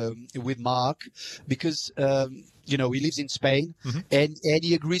with Mark because, he lives in Spain and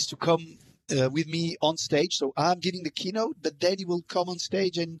he agrees to come with me on stage. So I'm giving the keynote, but then he will come on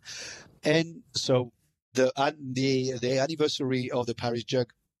stage." And so the anniversary of the Paris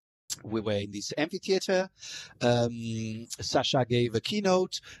Jug we were in this amphitheater. Sasha gave a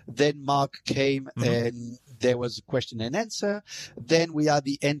keynote. Then Mark came and there was a question and answer. Then we had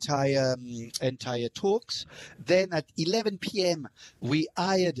the entire talks. Then at 11 p.m. we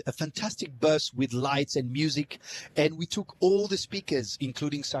hired a fantastic bus with lights and music, and we took all the speakers,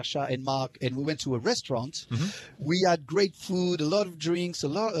 including Sasha and Mark, and we went to a restaurant. We had great food, a lot of drinks, a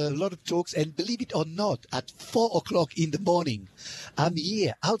lot of talks, and believe it or not, at 4 o'clock in the morning, I'm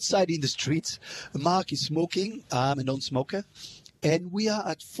here outside in the streets. Mark is smoking. I'm a non-smoker. And we are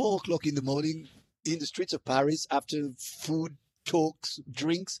at 4 o'clock in the morning in the streets of Paris after food, talks,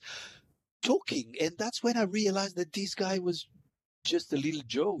 drinks, talking. And that's when I realized that this guy was just a little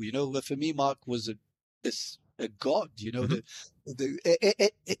Joe. For me, Mark was a god, and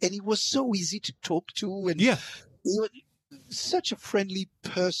he was so easy to talk to. And he was such a friendly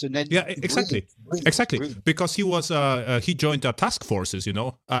person. And exactly. Brilliant. Because he was he joined task forces,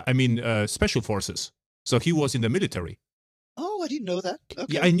 special forces. So he was in the military. Oh, I didn't know that. Okay.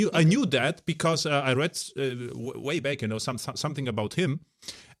 Yeah, I knew that because I read way back, something about him,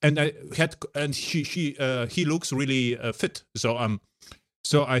 and he looks really fit.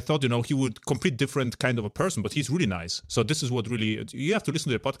 So I thought, he would complete different kind of a person, but he's really nice. So this is what really, you have to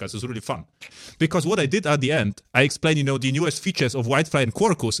listen to the podcast. It's really fun. Because what I did at the end, I explained, the newest features of Whitefly and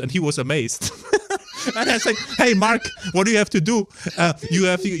Quarkus, and he was amazed. And I said, hey, Mark, what do you have to do? You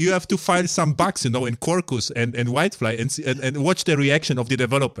have to find some bugs, in Quarkus and Whitefly and watch the reaction of the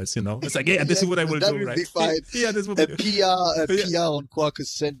developers, It's like, this is what I will do, right? This will be a PR on Quarkus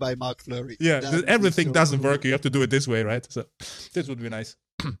sent by Mark Fleury. Yeah, everything doesn't work. You have to do it this way, right? So this would be nice.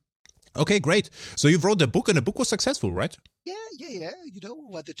 Okay, great. So you wrote the book, and the book was successful, right? Yeah.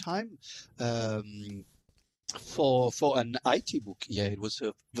 At the time, for an IT book, it was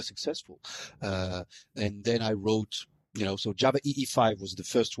successful. And then I wrote, so Java EE5 was the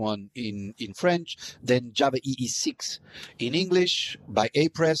first one in French, then Java EE6 in English by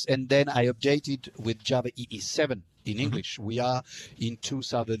A-Press, and then I updated with Java EE7 in English. We are in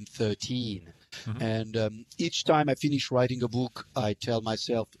 2013. And each time I finish writing a book, I tell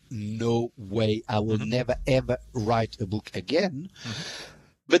myself, no way, I will never, ever write a book again.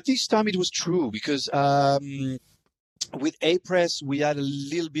 But this time it was true because with A-Press, we had a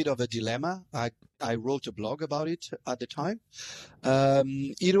little bit of a dilemma. I wrote a blog about it at the time.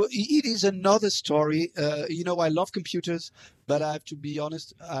 It is another story. I love computers, but I have to be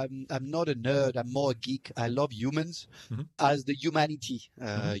honest, I'm not a nerd. I'm more a geek. I love humans as the humanity,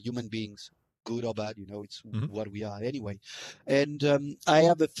 human beings. Good or bad, it's what we are anyway. And I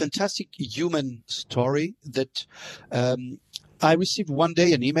have a fantastic human story that I received one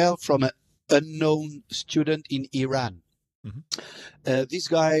day an email from an unknown student in Iran. This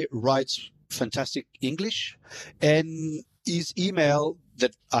guy writes fantastic English, and his email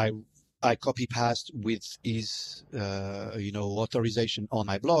that I copy paste with his authorization on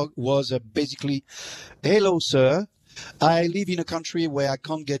my blog was basically, hello sir, I live in a country where I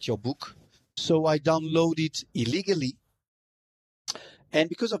can't get your book. So I download it illegally. And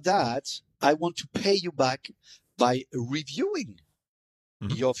because of that, I want to pay you back by reviewing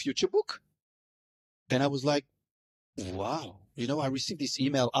your future book. And I was like, wow. I received this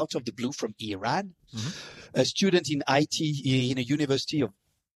email out of the blue from Iran, a student in IT in a university of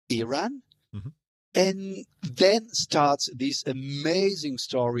Iran. And then starts this amazing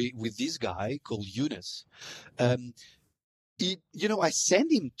story with this guy called Yunus. I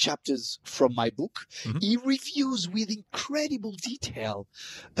send him chapters from my book. He reviews with incredible detail.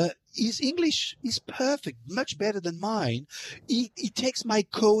 His English is perfect, much better than mine. He takes my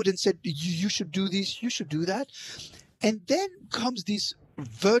code and said, you should do this, you should do that. And then comes this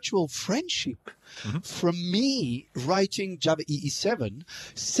virtual friendship from me writing Java EE7,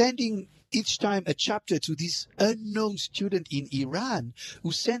 sending each time a chapter to this unknown student in Iran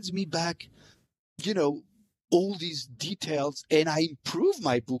who sends me back, all these details, and I improve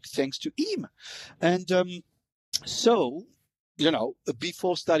my book thanks to him. And so,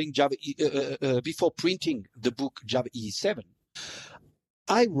 before starting before printing the book Java EE7,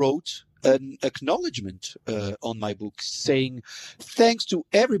 I wrote an acknowledgement on my book saying, thanks to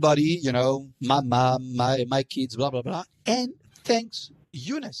everybody, my mom, my kids, blah, blah, blah, and thanks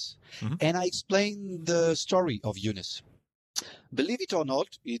Yunus. And I explained the story of Yunus. Believe it or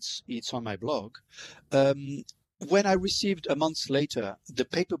not, it's on my blog. When I received a month later the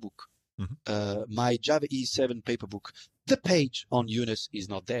paper book, my Java E7 paper book, the page on Yunus is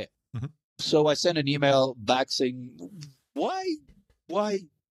not there. So I sent an email back saying, why,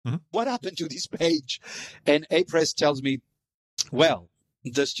 what happened to this page? And A-Press tells me, well,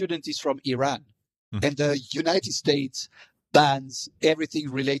 the student is from Iran, and the United States bans everything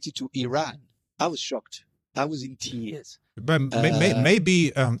related to Iran. I was shocked. I was in tears. But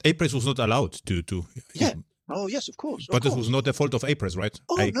maybe Apress was not allowed to. Yeah. Oh, yes, of course. But this was not the fault of Apress, right?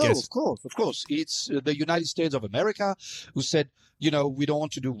 Oh, I no, guess. of course. It's the United States of America who said, we don't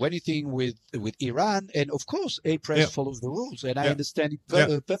want to do anything with Iran. And of course, Apress follows the rules. And I understand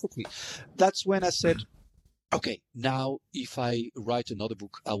it perfectly. That's when I said, okay, now if I write another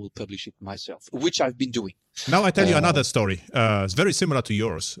book, I will publish it myself, which I've been doing. Now I tell you another story. It's very similar to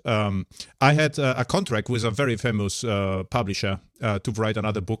yours. I had a contract with a very famous publisher to write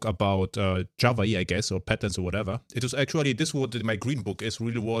another book about Java EE, I guess, or patents or whatever. It was actually, this was what my green book is,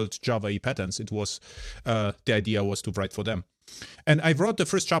 real world Java EE patents. It was, the idea was to write for them. And I wrote the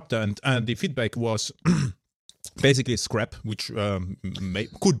first chapter and the feedback was basically scrap, which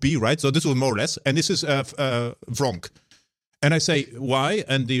could be, right? So this was more or less, and this is wrong. And I say, why?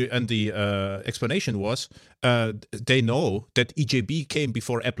 And the explanation was, they know that EJB came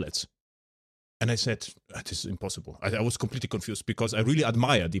before applets. And I said, this is impossible. I was completely confused because I really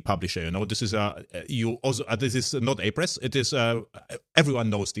admire the publisher. This is this is not Apress. It is everyone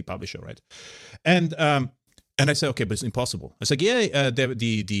knows the publisher, right? And I said, okay, but it's impossible. I said,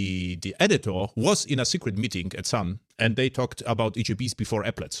 the editor was in a secret meeting at Sun, and they talked about EJBs before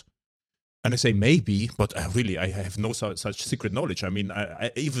applets. And I say maybe, but I have no such secret knowledge. I mean,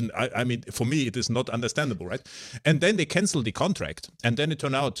 I mean, for me, it is not understandable, right? And then they canceled the contract, and then it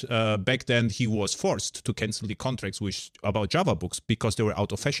turned out back then he was forced to cancel the contracts about Java books because they were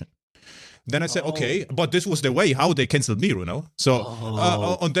out of fashion. Then I said, okay, but this was the way how they canceled me, So,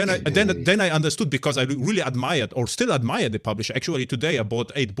 and then I understood because I really admired or still admire the publisher. Actually, today I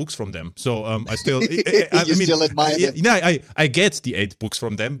bought 8 books from them. So I still, still admire them. Yeah, I get the 8 books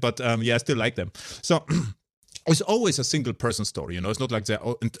from them, but I still like them. So. It's always a single person story, It's not like the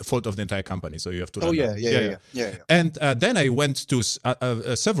fault of the entire company. So you have to. Oh yeah. And then I went to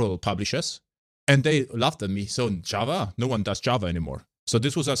several publishers, and they laughed at me. So Java, no one does Java anymore. So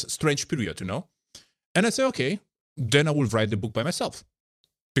this was a strange period, And I said, okay, then I will write the book by myself.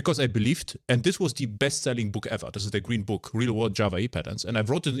 Because I believed, and this was the best-selling book ever. This is the green book, Real World Java EE Patterns, and I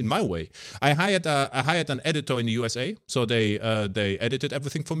wrote it in my way. I hired an editor in the USA, so they edited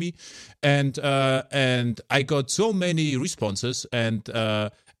everything for me, and I got so many responses and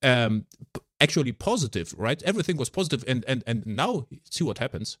actually positive, right? Everything was positive, and now see what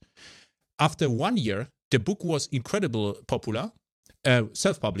happens. After 1 year, the book was incredibly popular.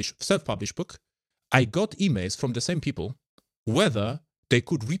 Self-published book. I got emails from the same people whether they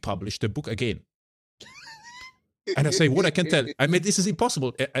could republish the book again. And I say, what I can tell? I mean, this is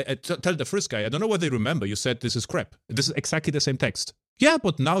impossible. I tell the first guy, I don't know whether they remember, you said this is crap. This is exactly the same text. Yeah,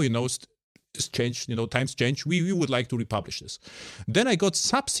 but now, it's changed, times change. We would like to republish this. Then I got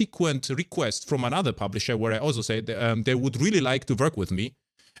subsequent requests from another publisher where I also said they would really like to work with me.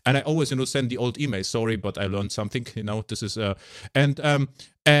 And I always, send the old email. Sorry, but I learned something. This is so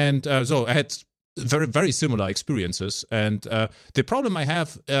I had very, very similar experiences. And the problem I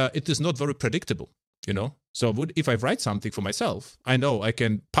have, it is not very predictable. So if I write something for myself, I know I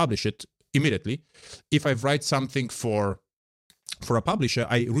can publish it immediately. If I write something for a publisher,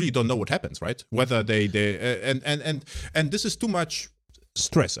 I really don't know what happens, right? Whether they and this is too much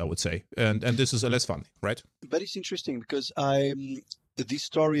stress, I would say, and this is less fun, right? But it's interesting because this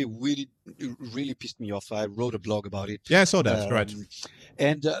story really pissed me off. I wrote a blog about it. Yeah, I saw that. Right.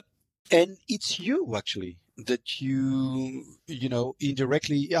 And it's you actually that you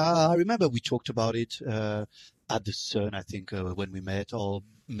indirectly. I remember we talked about it at the Sun, I think, when we met, or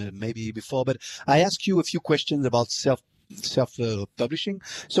maybe before. But I asked you a few questions about self-publishing.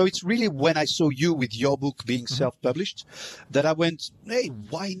 So it's really when I saw you with your book being self-published that I went, hey,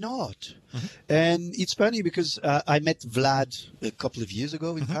 why not? And it's funny because I met Vlad a couple of years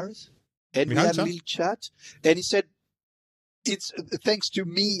ago in Paris, and we had a little chat, and he said, it's thanks to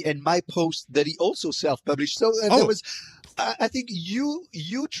me and my post that he also self-published. So there was, I think you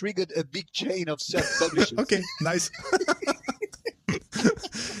triggered a big chain of self-publishers. Okay, nice.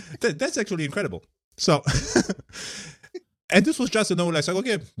 That's actually incredible. So, and this was just, like,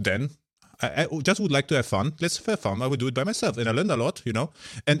 okay, then I just would like to have fun. Let's have fun. I would do it by myself. And I learned a lot,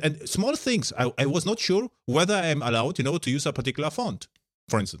 and small things. I was not sure whether I'm allowed, to use a particular font,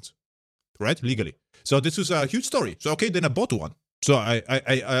 for instance, right? Legally. So this was a huge story. So, okay, then I bought one. So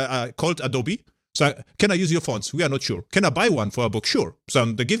I called Adobe. So can I use your fonts? We are not sure. Can I buy one for a book? Sure. So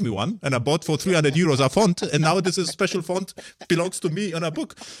they give me one, and I bought for 300 euros a font, and now this is a special font belongs to me on a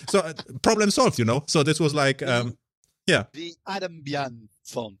book. So problem solved, So this was like, The Adam Bian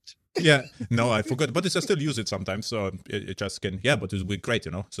font. Yeah, no, I forgot, but I still use it sometimes, so it just can. Yeah, but it would be great,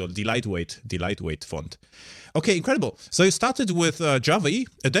 So the lightweight font. Okay, incredible. So you started with Java E,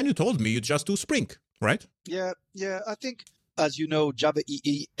 and then you told me you just do Spring, right? Yeah. I think, as you know, Java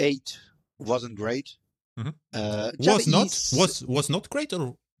EE 8 wasn't great. Mhm. Java Was not great,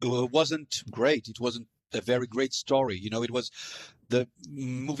 or wasn't great. It wasn't a very great story. It was the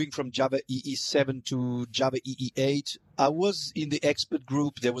moving from Java EE7 to Java EE8. I was in the expert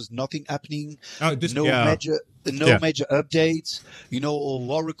group. There was nothing happening. No major updates.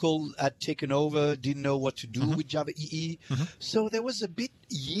 Oracle had taken over, didn't know what to do with Java EE. So there was a bit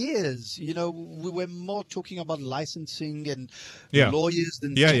years. We were more talking about licensing and lawyers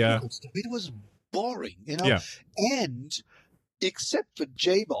than technical stuff. It was boring. And except for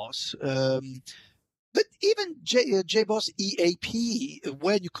JBoss. But even JBoss EAP,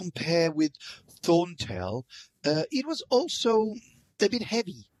 when you compare with Thorntail, it was also a bit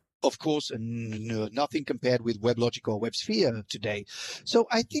heavy, of course, and nothing compared with WebLogic or WebSphere today. So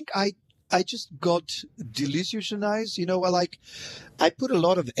I think I just got disillusionized. I put a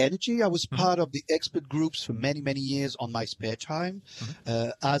lot of energy. I was part of the expert groups for many, many years on my spare time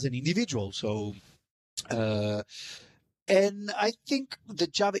as an individual. So... and I think the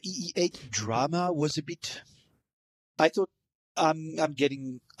Java EE8 drama was a bit. I thought I'm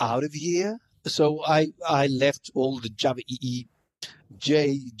getting out of here, so I left all the Java EE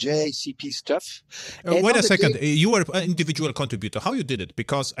JCP stuff. Wait a second. You were an individual contributor. How you did it?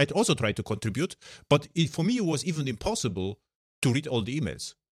 Because I'd also tried to contribute, but for me it was even impossible to read all the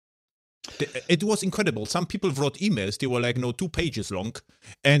emails. It was incredible. Some people wrote emails. They were like 2 pages long,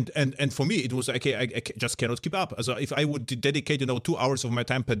 and for me it was like, okay, I just cannot keep up. So if I would dedicate 2 hours of my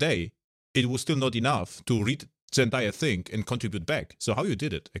time per day, it was still not enough to read the entire thing and contribute back. So how you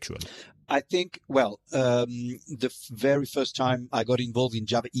did it actually? I think, the very first time I got involved in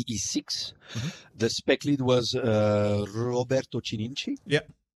Java EE6, the spec lead was Roberto Cininci,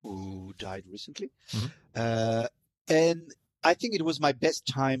 who died recently, and I think it was my best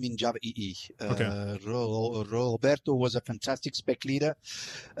time in Java EE. Roberto was a fantastic spec leader.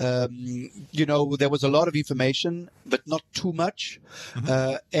 There was a lot of information, but not too much.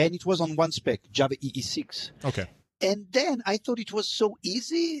 And it was on one spec, Java EE6. Okay. And then I thought it was so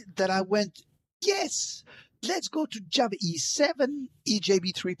easy that I went, yes, let's go to Java EE7,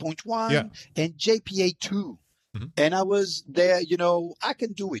 EJB 3.1, and JPA 2. And I was there, I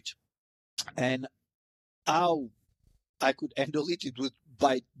can do it. And how I could handle it, it was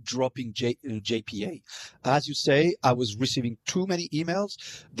by dropping JPA. As you say, I was receiving too many emails.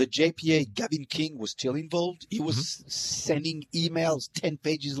 The JPA, Gavin King, was still involved. He was sending emails 10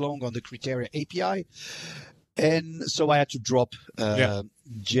 pages long on the Criteria API. And so I had to drop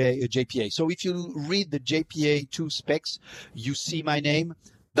JPA. So if you read the JPA 2 specs, you see my name.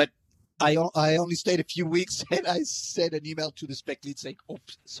 But I only stayed a few weeks, and I sent an email to the spec lead saying,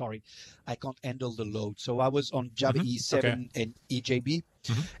 oops, sorry, I can't handle the load. So I was on Java EE7 and EJB.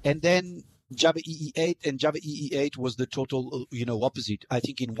 And then Java EE8 and Java EE8 was the total, opposite. I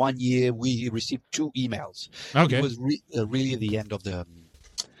think in 1 year, we received 2 emails. Okay. It was really the end of the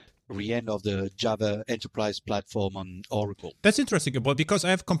Java enterprise platform on Oracle. That's interesting, because I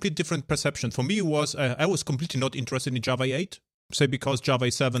have complete different perception. For me, I was completely not interested in Java 8, say because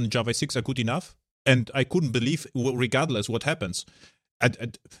Java 7 and Java 6 are good enough, and I couldn't believe, regardless what happens.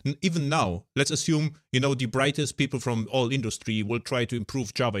 Even now, let's assume, the brightest people from all industry will try to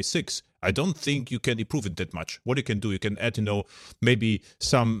improve Java 6. I don't think you can improve it that much. What you can do, you can add, maybe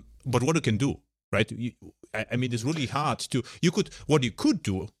some, but what you can do, right? It's really hard to. What you could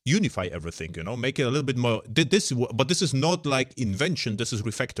do, unify everything. Make it a little bit more. But this is not like invention. This is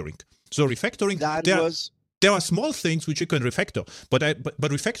refactoring. So refactoring. There are small things which you can refactor, but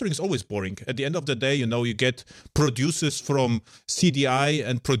refactoring is always boring. At the end of the day, you get produces from CDI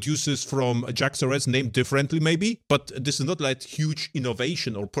and produces from JAX-RS named differently maybe, but this is not like huge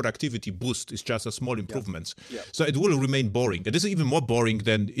innovation or productivity boost. It's just a small improvements. Yeah. So it will remain boring. And this is even more boring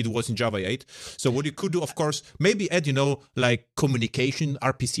than it was in Java 8. So what you could do, of course, maybe add, like communication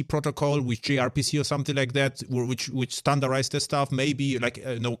RPC protocol with gRPC or something like that, which standardize the stuff. Maybe like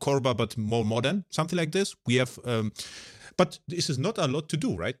Corba, but more modern, something like this. We have, but this is not a lot to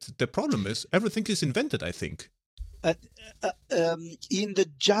do, right? The problem is everything is invented, I think. In the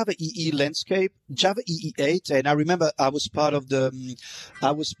Java EE landscape, Java EE8, and I remember I was part of the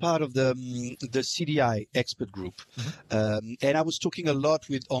CDI expert group, and I was talking a lot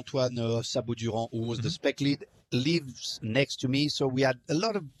with Antoine Sabot-Durand, who was the spec lead lives next to me, so we had a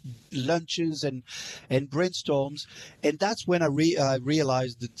lot of lunches and brainstorms, and that's when I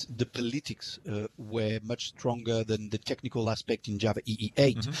realized that the politics were much stronger than the technical aspect in Java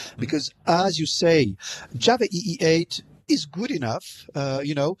EE8, because as you say, Java EE8 is good enough.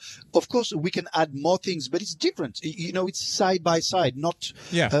 Of course we can add more things, but it's different. It's side by side, not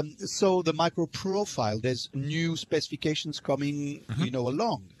so the micro profile, there's new specifications coming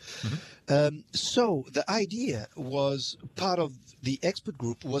along. So the idea was, part of the expert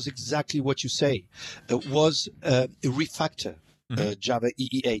group was exactly what you say. It was refactor Java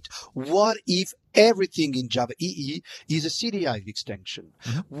EE8. What if everything in Java EE is a CDI extension?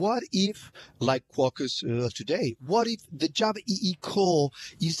 What if, like Quarkus today, what if the Java EE core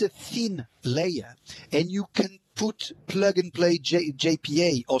is a thin layer and you can put plug and play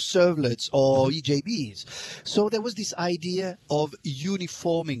JPA or servlets or EJBs? So there was this idea of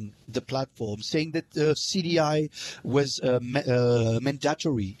uniforming the platform, saying that CDI was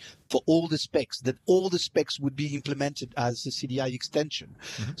mandatory for all the specs, that all the specs would be implemented as a CDI extension.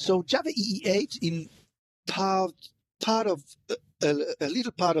 So Java EE8, in part of a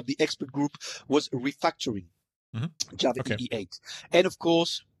little part of the expert group, was refactoring Java EE8, and of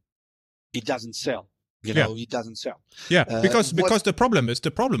course, it doesn't sell. It doesn't sell. Because the problem is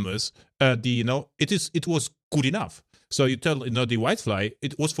it was good enough. So you tell the Whitefly,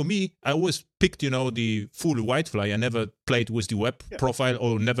 it was, for me, I always picked the full Whitefly. I never played with the web profile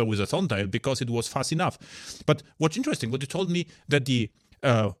or never with a Thorntile because it was fast enough. But what's interesting, what you told me, that the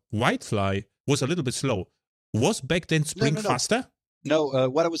Whitefly was a little bit slow. Was back then Spring faster? No,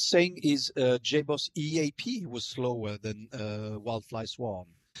 what I was saying is JBoss EAP was slower than Wildfly Swarm,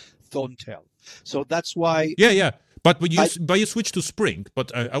 Thorntail. So that's why. But you switch to Spring.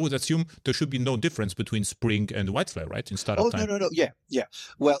 But I would assume there should be no difference between Spring and Whitefly, right? In startup time. No. Yeah.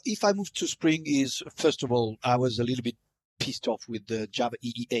 Well, if I moved to Spring, is first of all, I was a little bit pissed off with the Java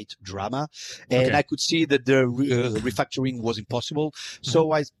EE8 drama, and I could see that the refactoring was impossible.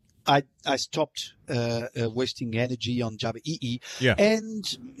 So I stopped wasting energy on Java EE,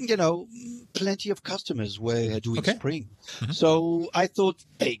 and plenty of customers were doing Spring. So I thought,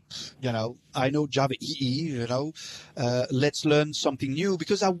 hey, I know Java EE, let's learn something new,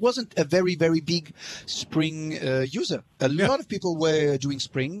 because I wasn't a very, very big Spring user. A lot of people were doing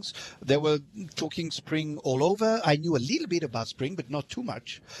Springs. They were talking Spring all over. I knew a little bit about Spring, but not too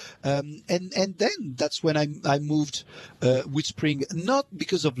much. And then that's when I moved with Spring, not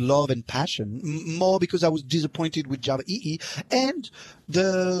because of love and passion, more because I was disappointed with Java EE, and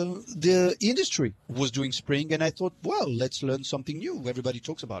the industry was doing Spring, and I thought, well, let's learn something new. Everybody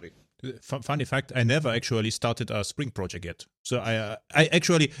talks about it. Funny fact, I never actually started a Spring project yet. So I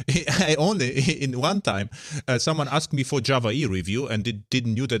only, in one time, someone asked me for Java E review, and they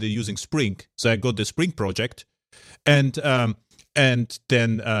didn't knew that they're using Spring. So I got the Spring project, and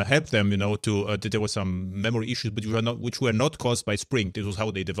then help them, that there were some memory issues, but which were not caused by Spring. This was how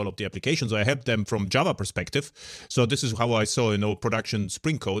they developed the application. So I helped them from Java perspective. So this is how I saw, production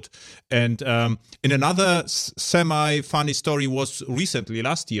Spring code. And in another semi-funny story was recently,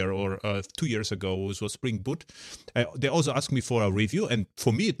 last year or 2 years ago, it was Spring Boot. They also asked me for a review, and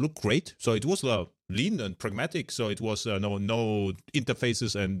for me it looked great. So it was lean and pragmatic. So it was no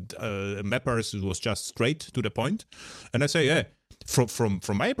interfaces and mappers. It was just straight to the point. And I say, from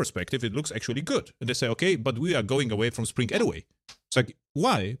my perspective, it looks actually good. And they say, okay, but we are going away from Spring anyway. It's like,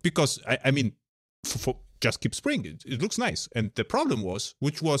 why? Because I mean, just keep Spring. It looks nice. And the problem was,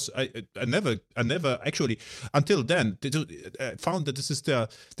 which was I never actually until then found that this is the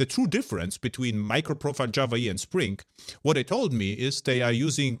true difference between microprofile Java E and Spring. What they told me is they are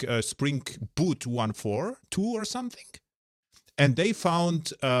using Spring Boot 1.4.2 or something. And they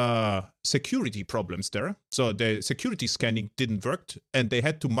found security problems there. So the security scanning didn't work, and they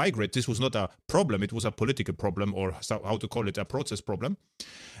had to migrate. This was not a problem. It was a political problem, or how to call it, a process problem.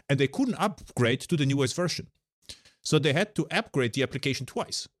 And they couldn't upgrade to the newest version. So they had to upgrade the application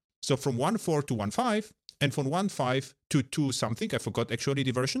twice. So from 1.4 to 1.5, and from 1.5 to 2 something. I forgot actually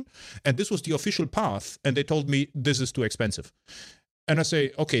the version. And this was the official path. And they told me this is too expensive. And I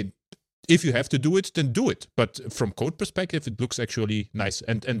say, okay, if you have to do it, then do it. But from code perspective, it looks actually nice.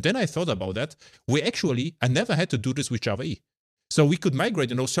 And then I thought about that. I never had to do this with Java E. So we could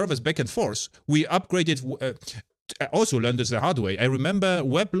migrate, servers back and forth. We upgraded. I also learned this the hard way. I remember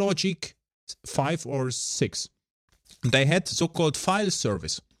WebLogic 5 or 6. They had so-called file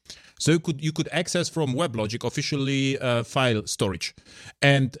service. So you could access from WebLogic officially file storage.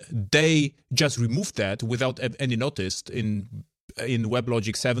 And they just removed that without any notice in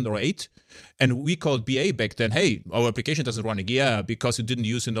WebLogic 7 or 8, and we called BA back then, hey, our application doesn't run because you didn't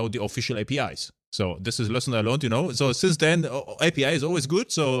use the official APIs. So this is lesson I learned, So since then, API is always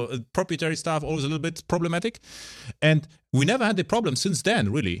good. So proprietary stuff always a little bit problematic. And we never had the problem since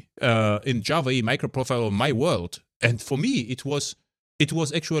then, really, in Java EE microprofile of my world. And for me, it was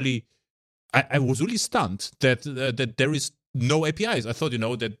actually, I was really stunned that there is no APIs. I thought,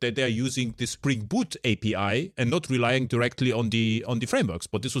 that they're using the Spring Boot API and not relying directly on the frameworks.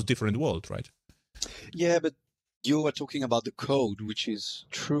 But this was different world, right? Yeah, but you were talking about the code, which is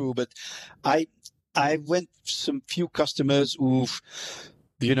true. But I went some few customers who've,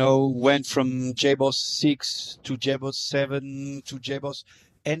 went from JBoss 6 to JBoss 7 to JBoss.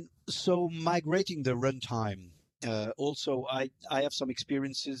 And so migrating the runtime. Also, I have some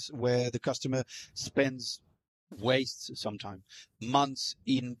experiences where the customer wastes sometimes months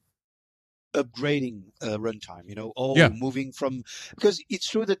in upgrading runtime, or moving from, because it's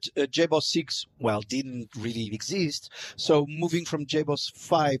true that JBoss 6, didn't really exist. So moving from JBoss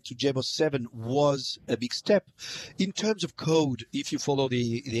 5 to JBoss 7 was a big step. In terms of code, if you follow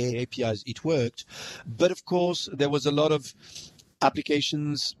the APIs, it worked. But of course, there was a lot of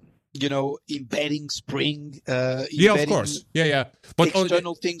applications, embedding Spring. Of course. Yeah. But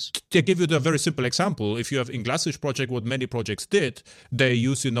external things. To give you the very simple example, if you have in GlassFish project, what many projects did, they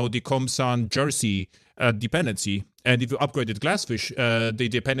use, the ComSan Jersey dependency. And if you upgraded GlassFish, the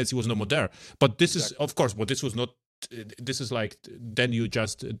dependency was no more there. But this is, of course, but this was not. This is like, then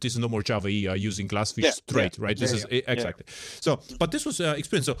this is no more Java EE using GlassFish straight, right? This is exactly. So, but this was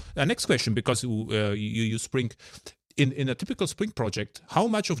experience. So, next question, because you use Spring. In a typical Spring project, how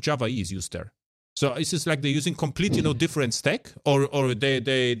much of Java EE is used there? So is this like they're using completely different stack, or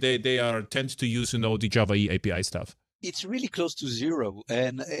they are tend to use the Java EE API stuff? It's really close to zero,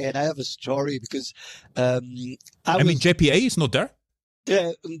 and I have a story because JPA is not there.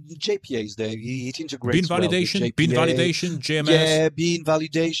 JPA is there. It integrates bean validation, JMS. Yeah, bean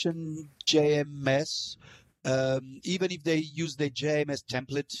validation, JMS. Even if they use the JMS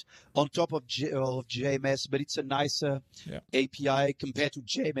template on top of JMS, but it's a nicer API compared to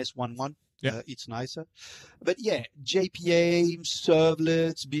JMS 1.1. It's nicer. But JPA,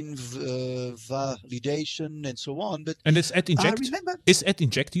 servlets, bean validation, and so on. And is @inject? Is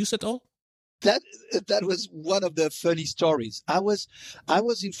 @inject used at all? That was one of the funny stories. I was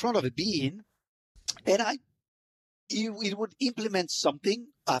in front of a bean, and it would implement something.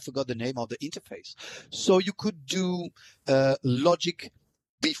 I forgot the name of the interface. So you could do logic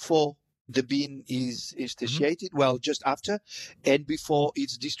before the bean is instantiated, just after, and before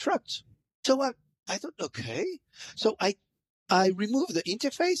it's destruct. So I thought, okay. So I removed the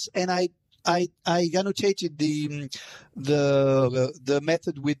interface, and I annotated the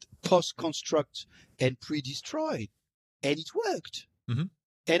method with post construct and pre-destroy, and it worked. Mm-hmm.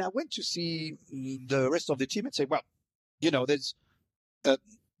 And I went to see the rest of the team and say, there's,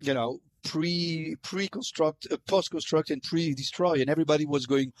 pre-construct, post-construct, and pre-destroy, and everybody was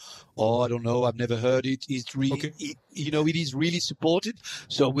going, I don't know, I've never heard it. It's really, it is really supported.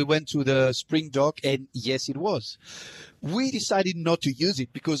 So we went to the Spring doc, and yes, it was. We decided not to use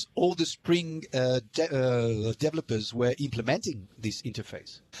it because all the Spring developers were implementing this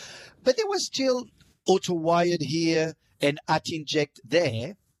interface, but there was still auto-wired here and @inject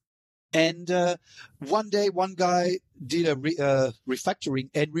there. And one day, one guy did a refactoring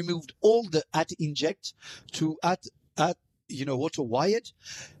and removed all the @inject to auto-wired.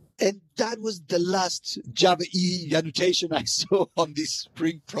 And that was the last Java EE annotation I saw on this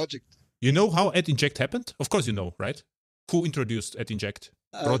Spring project. You know how @inject happened? Of course you know, right? Who introduced @inject?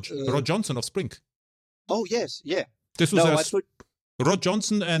 Rod Johnson of Spring. Oh, yes, yeah. This was Rod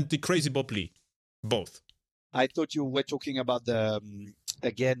Johnson and the crazy Bob Lee, both. I thought you were talking about the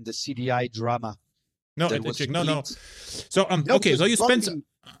CDI drama. No, no. So okay, so you spent.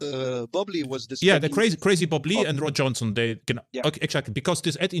 Bob Lee was the the crazy Bob Lee and Rod Johnson. Okay, exactly, because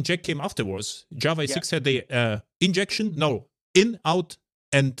this @inject came afterwards. Java 6 had the injection, in, out,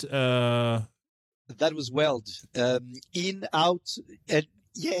 and that was weld, in, out, and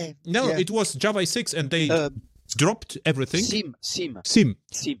it was Java 6, and they dropped everything. Sim.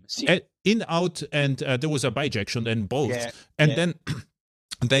 In, out, and there was a bijection and both, and then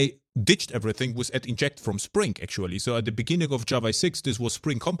they ditched everything with @inject from Spring, actually. So at the beginning of Java 6, this was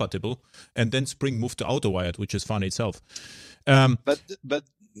Spring compatible, and then Spring moved to auto-wired, which is fun itself. But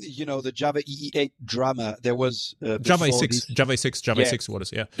the Java EE8 drama, there was Java 6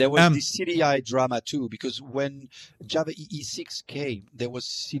 was, There was the CDI drama too, because when Java EE6 came, there was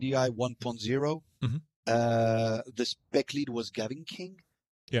CDI 1.0. Mm-hmm. The spec lead was Gavin King.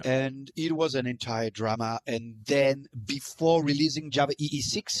 Yeah. And it was an entire drama. And then before releasing Java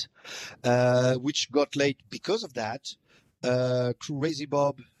EE6, which got late because of that, Crazy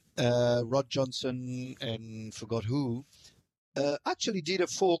Bob Rod Johnson and forgot who, actually did a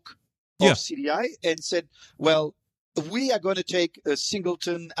fork Yeah. of CDI and said, well, we are going to take a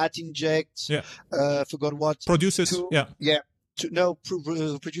singleton at inject, forgot what. Produces,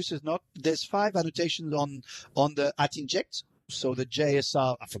 Producers not. There's 5 annotations on the at inject. So the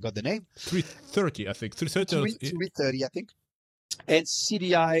JSR, I forgot the name. 330, I think. 330. 330, I think. And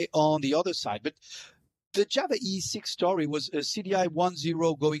CDI on the other side. But the Java E6 story was a CDI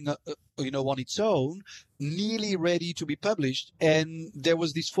 1.0 going, on its own, nearly ready to be published. And there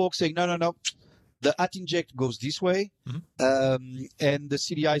was this fork saying, no. The at inject goes this way, and the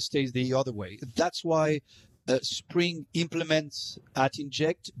CDI stays the other way. That's why Spring implements at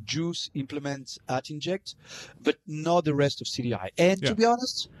inject, Juice implements at inject, but not the rest of CDI. And to be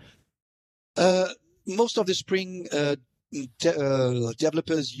honest, most of the Spring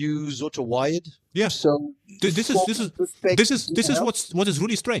developers use auto-wired. Yeah. So this is what is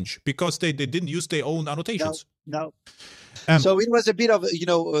really strange, because they didn't use their own annotations. No. So it was a bit of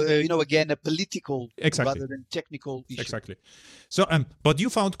again a political rather than technical issue. Exactly. So but you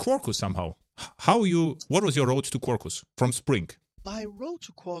found Quarkus somehow. What was your road to Quarkus from Spring? My road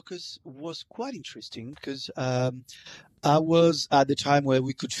to Quarkus was quite interesting because I was at the time where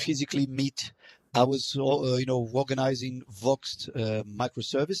we could physically meet. I was, organizing Voxed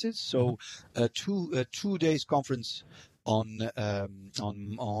microservices, so a 2 days conference on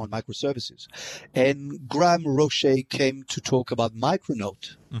microservices, and Graham Roche came to talk about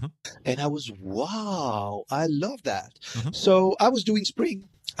Micronaut, and I was, wow, I love that. So I was doing Spring.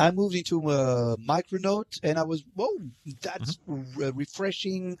 I moved into Micronaut, and I was, whoa, that's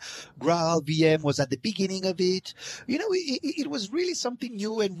refreshing. Graal VM was at the beginning of it. It was really something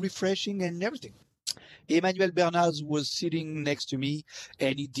new and refreshing and everything. Emmanuel Bernard was sitting next to me,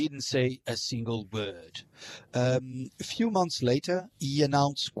 and he didn't say a single word. A few months later, he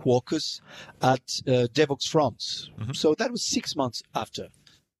announced Quarkus at Devoxx France. So that was 6 months after.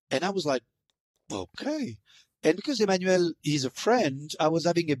 And I was like, okay. And because Emmanuel is a friend, I was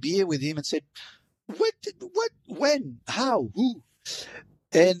having a beer with him and said, what, when, how, who?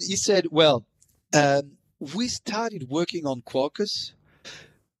 And he said, well, we started working on Quarkus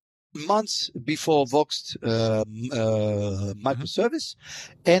months before Voxed microservice,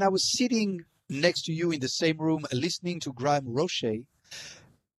 and I was sitting next to you in the same room listening to Graham Roche,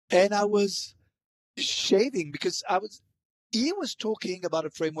 and I was shaving because he was talking about a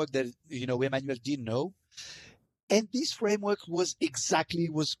framework that Emmanuel didn't know, and this framework was exactly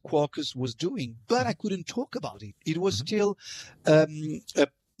what Quarkus was doing, but I couldn't talk about it. It was still a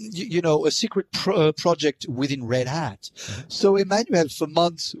secret project within Red Hat. So Emmanuel for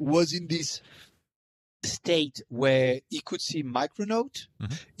months was in this state where he could see Micronaut.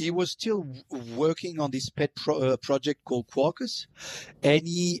 He was still working on this pet project called Quarkus, and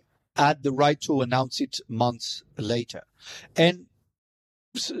he had the right to announce it months later. And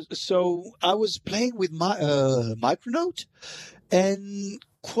so I was playing with my Micronaut, and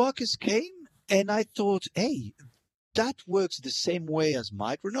Quarkus came, and I thought, hey, that works the same way as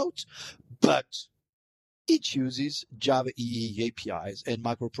Micronaut, but it uses Java EE APIs and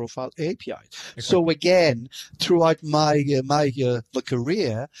microprofile APIs. Exactly. So again, throughout my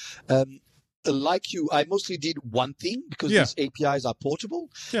career, like you, I mostly did one thing because these APIs are portable.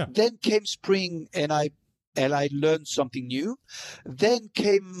 Then came Spring, and I learned something new. Then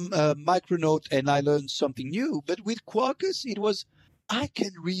came Micronaut, and I learned something new. But with Quarkus, it was, I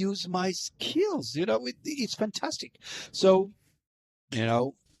can reuse my skills. It's fantastic. So,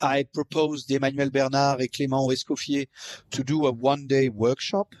 I proposed Emmanuel Bernard and Clément Escoffier to do a one-day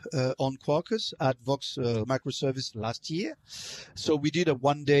workshop on Quarkus at Voxed microservice last year. So we did a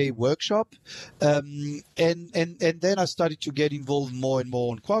one-day workshop, and then I started to get involved more and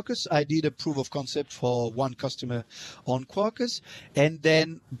more on Quarkus. I did a proof of concept for one customer on Quarkus, and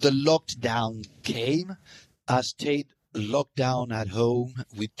then the lockdown came. I stayed locked down at home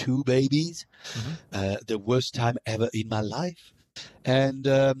with 2 babies, the worst time ever in my life. And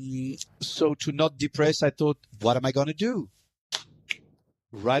so to not depress, I thought, what am I going to do?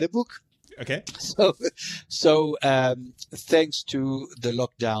 Write a book. Okay. So thanks to the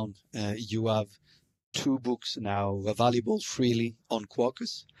lockdown, you have 2 books now available freely on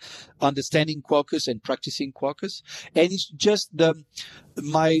Quarkus, Understanding Quarkus and Practicing Quarkus. And it's just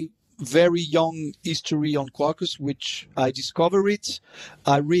my very young history on Quarkus, which I discovered it.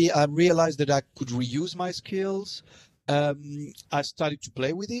 I realized that I could reuse my skills. I started to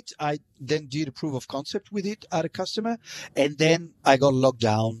play with it. I then did a proof of concept with it at a customer, and then I got locked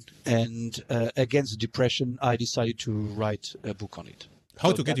down. And against depression, I decided to write a book on it.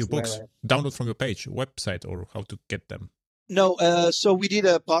 How to get your books? Download from your page, website, or how to get them? No, so we did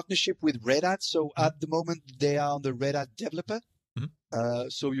a partnership with Red Hat. So at the moment, they are on the Red Hat developer.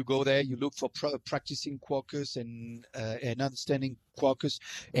 So you go there, you look for practicing Quarkus and understanding Quarkus,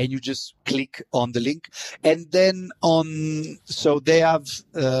 and you just click on the link. And then so they have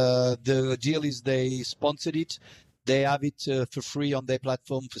the deal is they sponsored it. They have it for free on their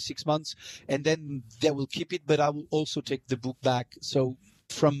platform for 6 months, and then they will keep it. But I will also take the book back. So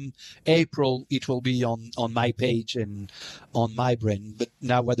from April, it will be on my page and on my brand. But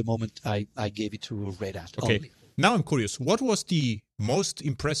now at the moment, I gave it to Red Hat only. Now I'm curious, what was the most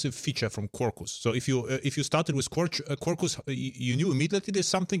impressive feature from Quarkus? So if you started with Quarkus, you knew immediately there's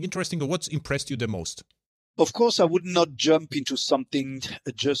something interesting, or what's impressed you the most? Of course, I would not jump into something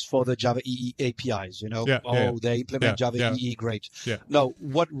just for the Java EE APIs, they implement Java EE, great. Yeah. No,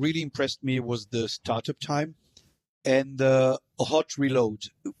 what really impressed me was the startup time and the hot reload,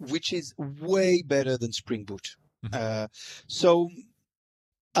 which is way better than Spring Boot. So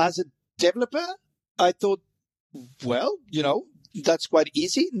as a developer, I thought, well, that's quite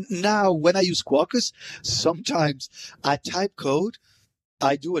easy. Now, when I use Quarkus, sometimes I type code,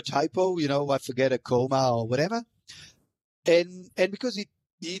 I do a typo, I forget a comma or whatever. And because it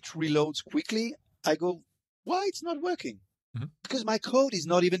reloads quickly, I go, why it's not working? Because my code is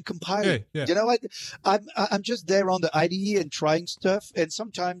not even compiling. I'm just there on the IDE and trying stuff, and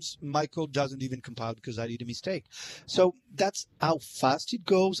sometimes my code doesn't even compile because I did a mistake. So that's how fast it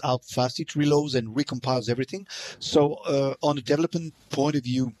goes, how fast it reloads and recompiles everything. So on a development point of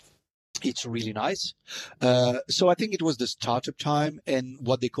view, it's really nice. So I think it was the startup time and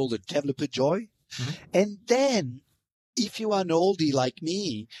what they call the developer joy. And then if you are an oldie like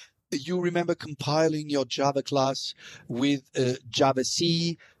me, you remember compiling your Java class with Java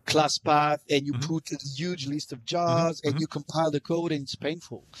C, class path, and you put a huge list of jars and you compile the code, and it's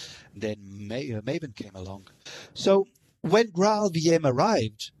painful. Then Maven came along. So when GraalVM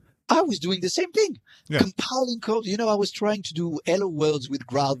arrived, I was doing the same thing, compiling code. I was trying to do hello worlds with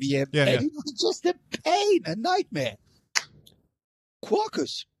GraalVM, and it was just a pain, a nightmare.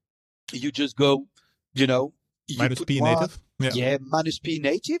 Quarkus, you just go, minus P native. Minus P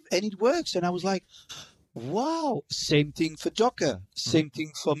native, and it works. And I was like, wow, same thing for Docker, same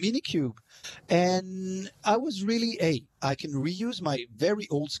thing for Minikube. And I was really, I can reuse my very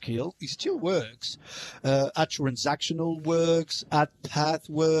old skill. It still works. At transactional works, at path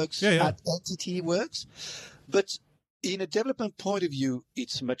works, at entity works. But in a development point of view,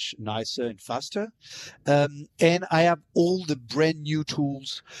 it's much nicer and faster. And I have all the brand new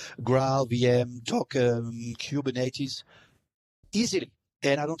tools, GraalVM, Docker, Kubernetes, easily,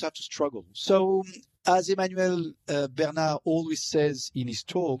 and I don't have to struggle. So as Emmanuel Bernard always says in his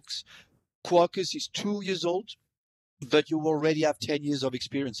talks, Quarkus is 2 years old, but you already have 10 years of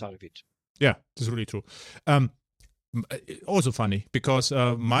experience out of it. Yeah, that's really true. Also funny, because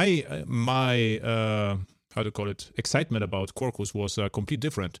my how to call it, excitement about Quarkus was completely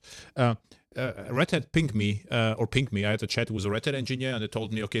different. Red Hat pinged me. I had a chat with a Red Hat engineer, and they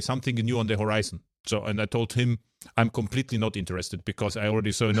told me, okay, something new on the horizon. So, and I told him I'm completely not interested, because I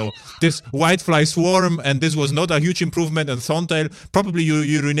already saw, this whitefly swarm, and this was not a huge improvement. And Thorntail, probably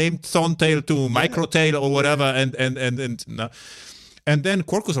you renamed Thorntail to Microtail or whatever, and then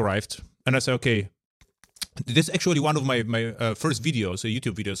Quarkus arrived, and I said, okay. This is actually one of my first videos,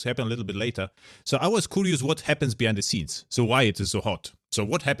 YouTube videos, happened a little bit later. So I was curious what happens behind the scenes. So why it is so hot. So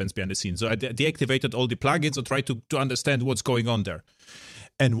what happens behind the scenes? So I deactivated all the plugins and tried to understand what's going on there.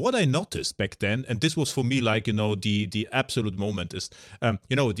 And what I noticed back then, and this was for me like, the absolute moment is, all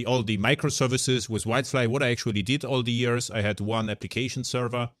the microservices with Whitefly, what I actually did all the years, I had one application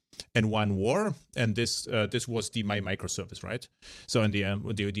server and one war, and this was my microservice, right? So in the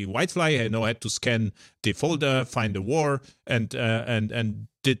Whitefly, I had to scan the folder, find the war, and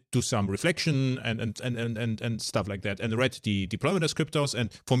did do some reflection and stuff like that, and read the deployment descriptors. And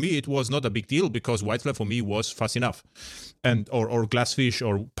for me, it was not a big deal, because Whitefly for me was fast enough, and or GlassFish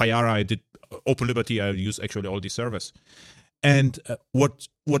or Payara, I did OpenLiberty, I use actually all these servers. And what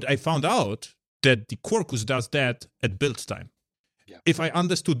I found out, that the Quarkus does that at build time. If I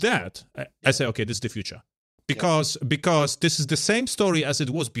understood that, I say, okay, this is the future. Because this is the same story as it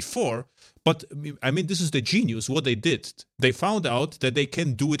was before, but I mean, this is the genius, what they did. They found out that they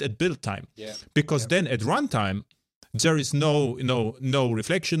can do it at build time. Because then at runtime, there is no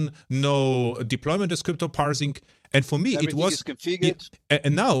reflection, no deployment descriptor parsing. And for me, everything it was is configured.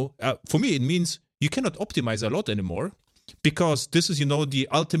 And now, for me, it means you cannot optimize a lot anymore, because this is, the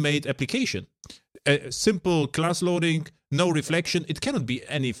ultimate application. Simple class loading, no reflection. It cannot be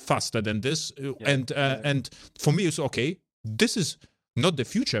any faster than this. And for me, it's okay. This is not the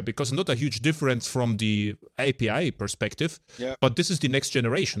future, because not a huge difference from the API perspective, Yeah. but this is the next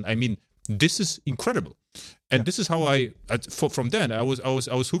generation. I mean, this is incredible, and this is how from then I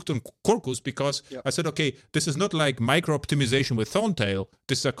was hooked on Quarkus, because I said, okay, this is not like micro optimization with Thorntail.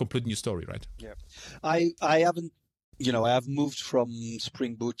 This is a complete new story, right? Yeah, I haven't. I have moved from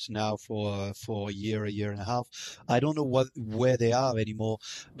Spring Boot now for a year and a half. I don't know where they are anymore.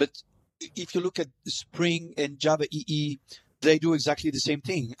 But if you look at Spring and Java EE, they do exactly the same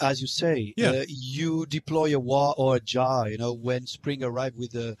thing, as you say. Yeah. You deploy a war or a jar. When Spring arrived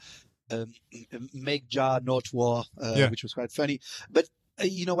with the make jar not war, which was quite funny. But at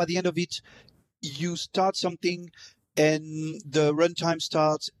the end of it, you start something, and the runtime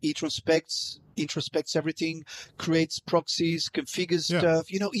starts. It introspects everything, creates proxies, configures stuff.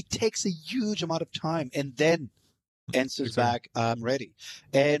 It takes a huge amount of time, and then answers back, I'm ready.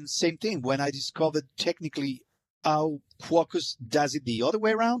 And same thing when I discovered technically how Quarkus does it the other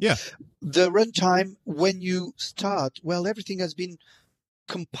way around. Yeah. The runtime, when you start, well, everything has been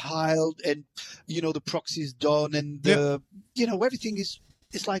compiled, and the proxy is done, and everything is.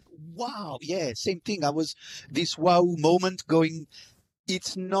 It's like, wow, yeah, same thing. I was this wow moment going,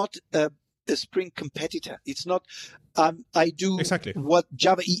 it's not a Spring competitor. It's not, I do what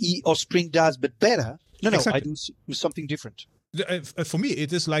Java EE or Spring does, but better. No, I do something different. For me,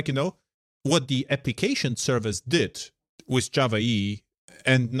 it is like, what the application servers did with Java EE,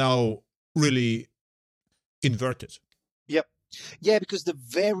 and now really inverted. Yep. Yeah, because the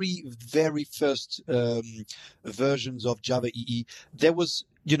very, very first versions of Java EE, there was,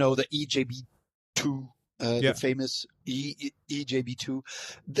 the EJB2, the famous EJB2.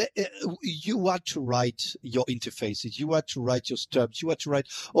 You had to write your interfaces. You had to write your stubs. You had to write.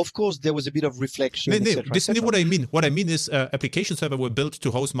 Of course, there was a bit of reflection. This is what I mean. What I mean is application servers were built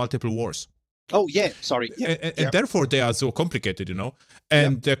to host multiple wars. Oh, yeah. Sorry. Yeah. And therefore, they are so complicated,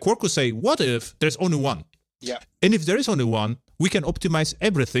 And Quarkus say, what if there's only one? Yeah. And if there is only one, we can optimize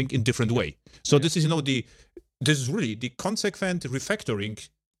everything in different way. So this is, this is really the consequent refactoring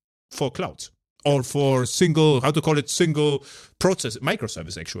for clouds, or for single process,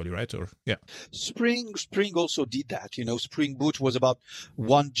 microservice actually, right? Or Spring also did that. Spring Boot was about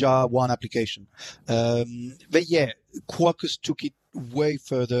one jar, one application. But yeah, Quarkus took it way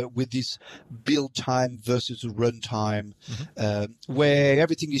further with this build time versus runtime, where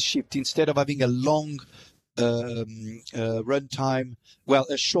everything is shipped. Instead of having a long runtime,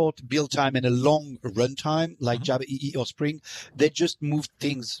 a short build time and a long runtime like Java EE or Spring, they just moved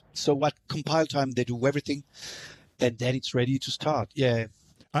things. So at compile time, they do everything, and then it's ready to start. Yeah.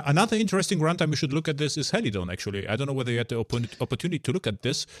 Another interesting runtime you should look at this is Helidon, actually. I don't know whether you had the opportunity to look at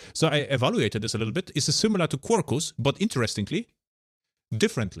this. So I evaluated this a little bit. It's similar to Quarkus, but interestingly,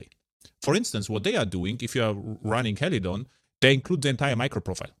 differently. For instance, what they are doing, if you are running Helidon, they include the entire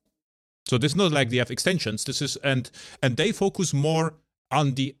microprofile. So this is not like they have extensions. This is and they focus more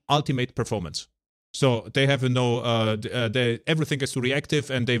on the ultimate performance. So they have everything is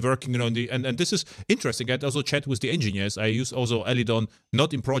reactive, and they're working on the and this is interesting. I also chat with the engineers. I use also Helidon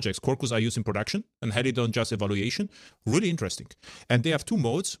not in projects. Quarkus I use in production, and Helidon just evaluation. Really interesting. And they have two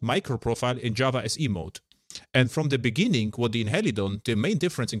modes: microprofile and Java SE mode. And from the beginning, in Helidon, the main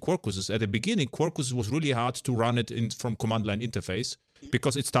difference in Quarkus is at the beginning, Quarkus was really hard to run it from command line interface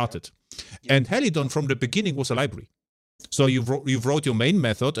because it started. And Helidon from the beginning was a library. So you wrote your main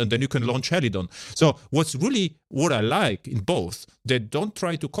method, and then you can launch Helidon. So what I like in both, they don't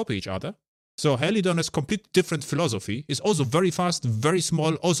try to copy each other. So Helidon has complete different philosophy. It's also very fast, very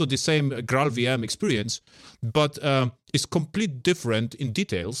small, also the same GraalVM experience, but it's complete different in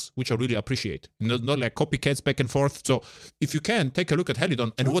details, which I really appreciate. Not like copycats back and forth. So if you can, take a look at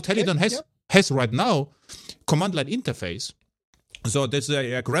Helidon. And what Helidon has right now, command line interface. So there's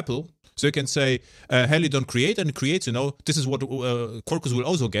a REPL. So you can say Helidon create, and it creates. This is what Quarkus will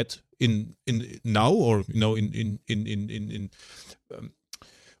also get in now, or in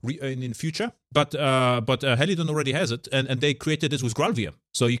future. But Helidon already has it, and they created this with GraalVM.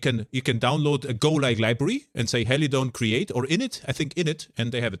 So you can download a Go-like library and say Helidon create, or init. I think init,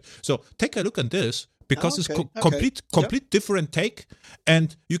 and they have it. So take a look at this. Because it's complete different take,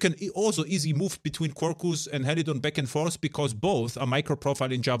 and you can also easily move between Quarkus and Helidon back and forth because both are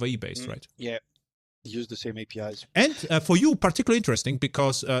microprofile in Java E based, right? Yeah, use the same APIs. And for you, particularly interesting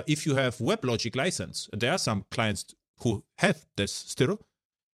because if you have WebLogic license, there are some clients who have this still.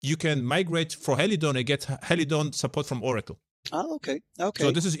 You can migrate for Helidon and get Helidon support from Oracle. Oh, okay.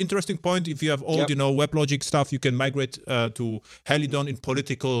 So this is interesting point. If you have old, WebLogic stuff, you can migrate to Helidon in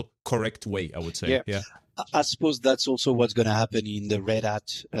political correct way, I would say. Yeah. I suppose that's also what's going to happen in the Red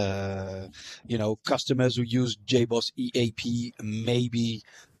Hat. Customers who use JBoss EAP, maybe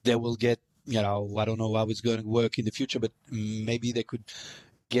they will get, I don't know how it's going to work in the future, but maybe they could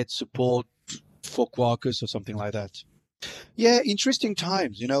get support for Quarkus or something like that. Yeah, interesting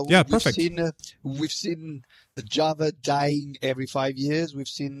times. Yeah, perfect. We've seen Java dying every 5 years. We've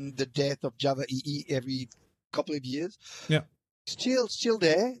seen the death of Java EE every couple of years. Yeah. Still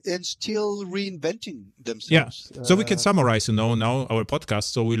there and still reinventing themselves. Yeah. So we can summarize, now our podcast.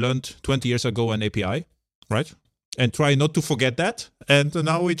 So we learned 20 years ago an API, right? And try not to forget that. And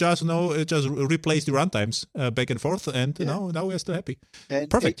now we just replace the runtimes back and forth. And now we're still happy. And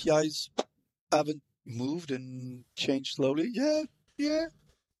perfect. APIs haven't moved and changed slowly. Yeah.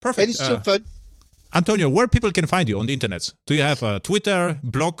 Perfect. And it's still fun. Antonio, where people can find you on the internet? Do you have a Twitter,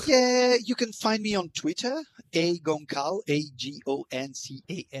 blog? Yeah, you can find me on Twitter, Agoncal, Agoncal.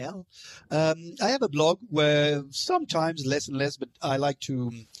 I have a blog where sometimes less and less, but I like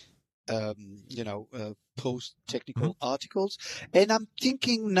to, post technical articles. And I'm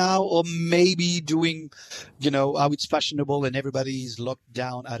thinking now of maybe doing, how it's fashionable and everybody's locked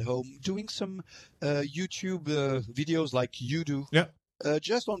down at home, doing some YouTube videos like you do. Yeah.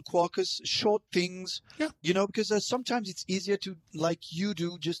 Just on Quarkus, short things, because sometimes it's easier to, like you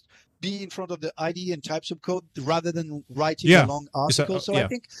do, just be in front of the IDE and type some code rather than writing a long article. I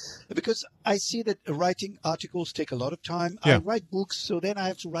think because I see that writing articles take a lot of time. I write books, so then I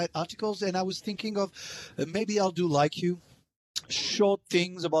have to write articles. And I was thinking of maybe I'll do like you, short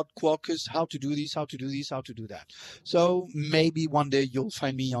things about Quarkus, how to do this, how to do this, how to do that. So maybe one day you'll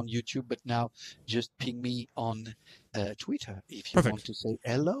find me on YouTube, but now just ping me on Twitter if you want to say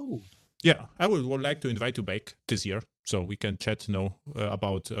hello. Yeah, I would like to invite you back this year so we can chat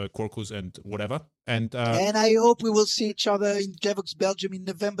about Quarkus and whatever. And I hope we will see each other in Devox Belgium in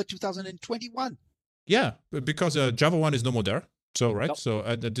November 2021. Yeah, because Java 1 is no more there. So, right? Nope. So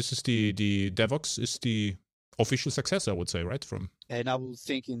this is the Devox is the official successor, I would say, right? And I will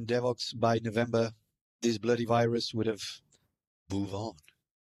think in Devox by November, this bloody virus would have moved on.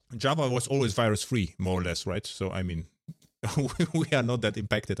 Java was always virus-free, more or less, right? So, I mean, we are not that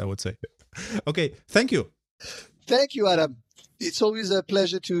impacted, I would say. Okay, thank you. Thank you, Adam. It's always a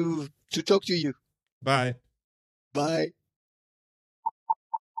pleasure to talk to you. Bye. Bye.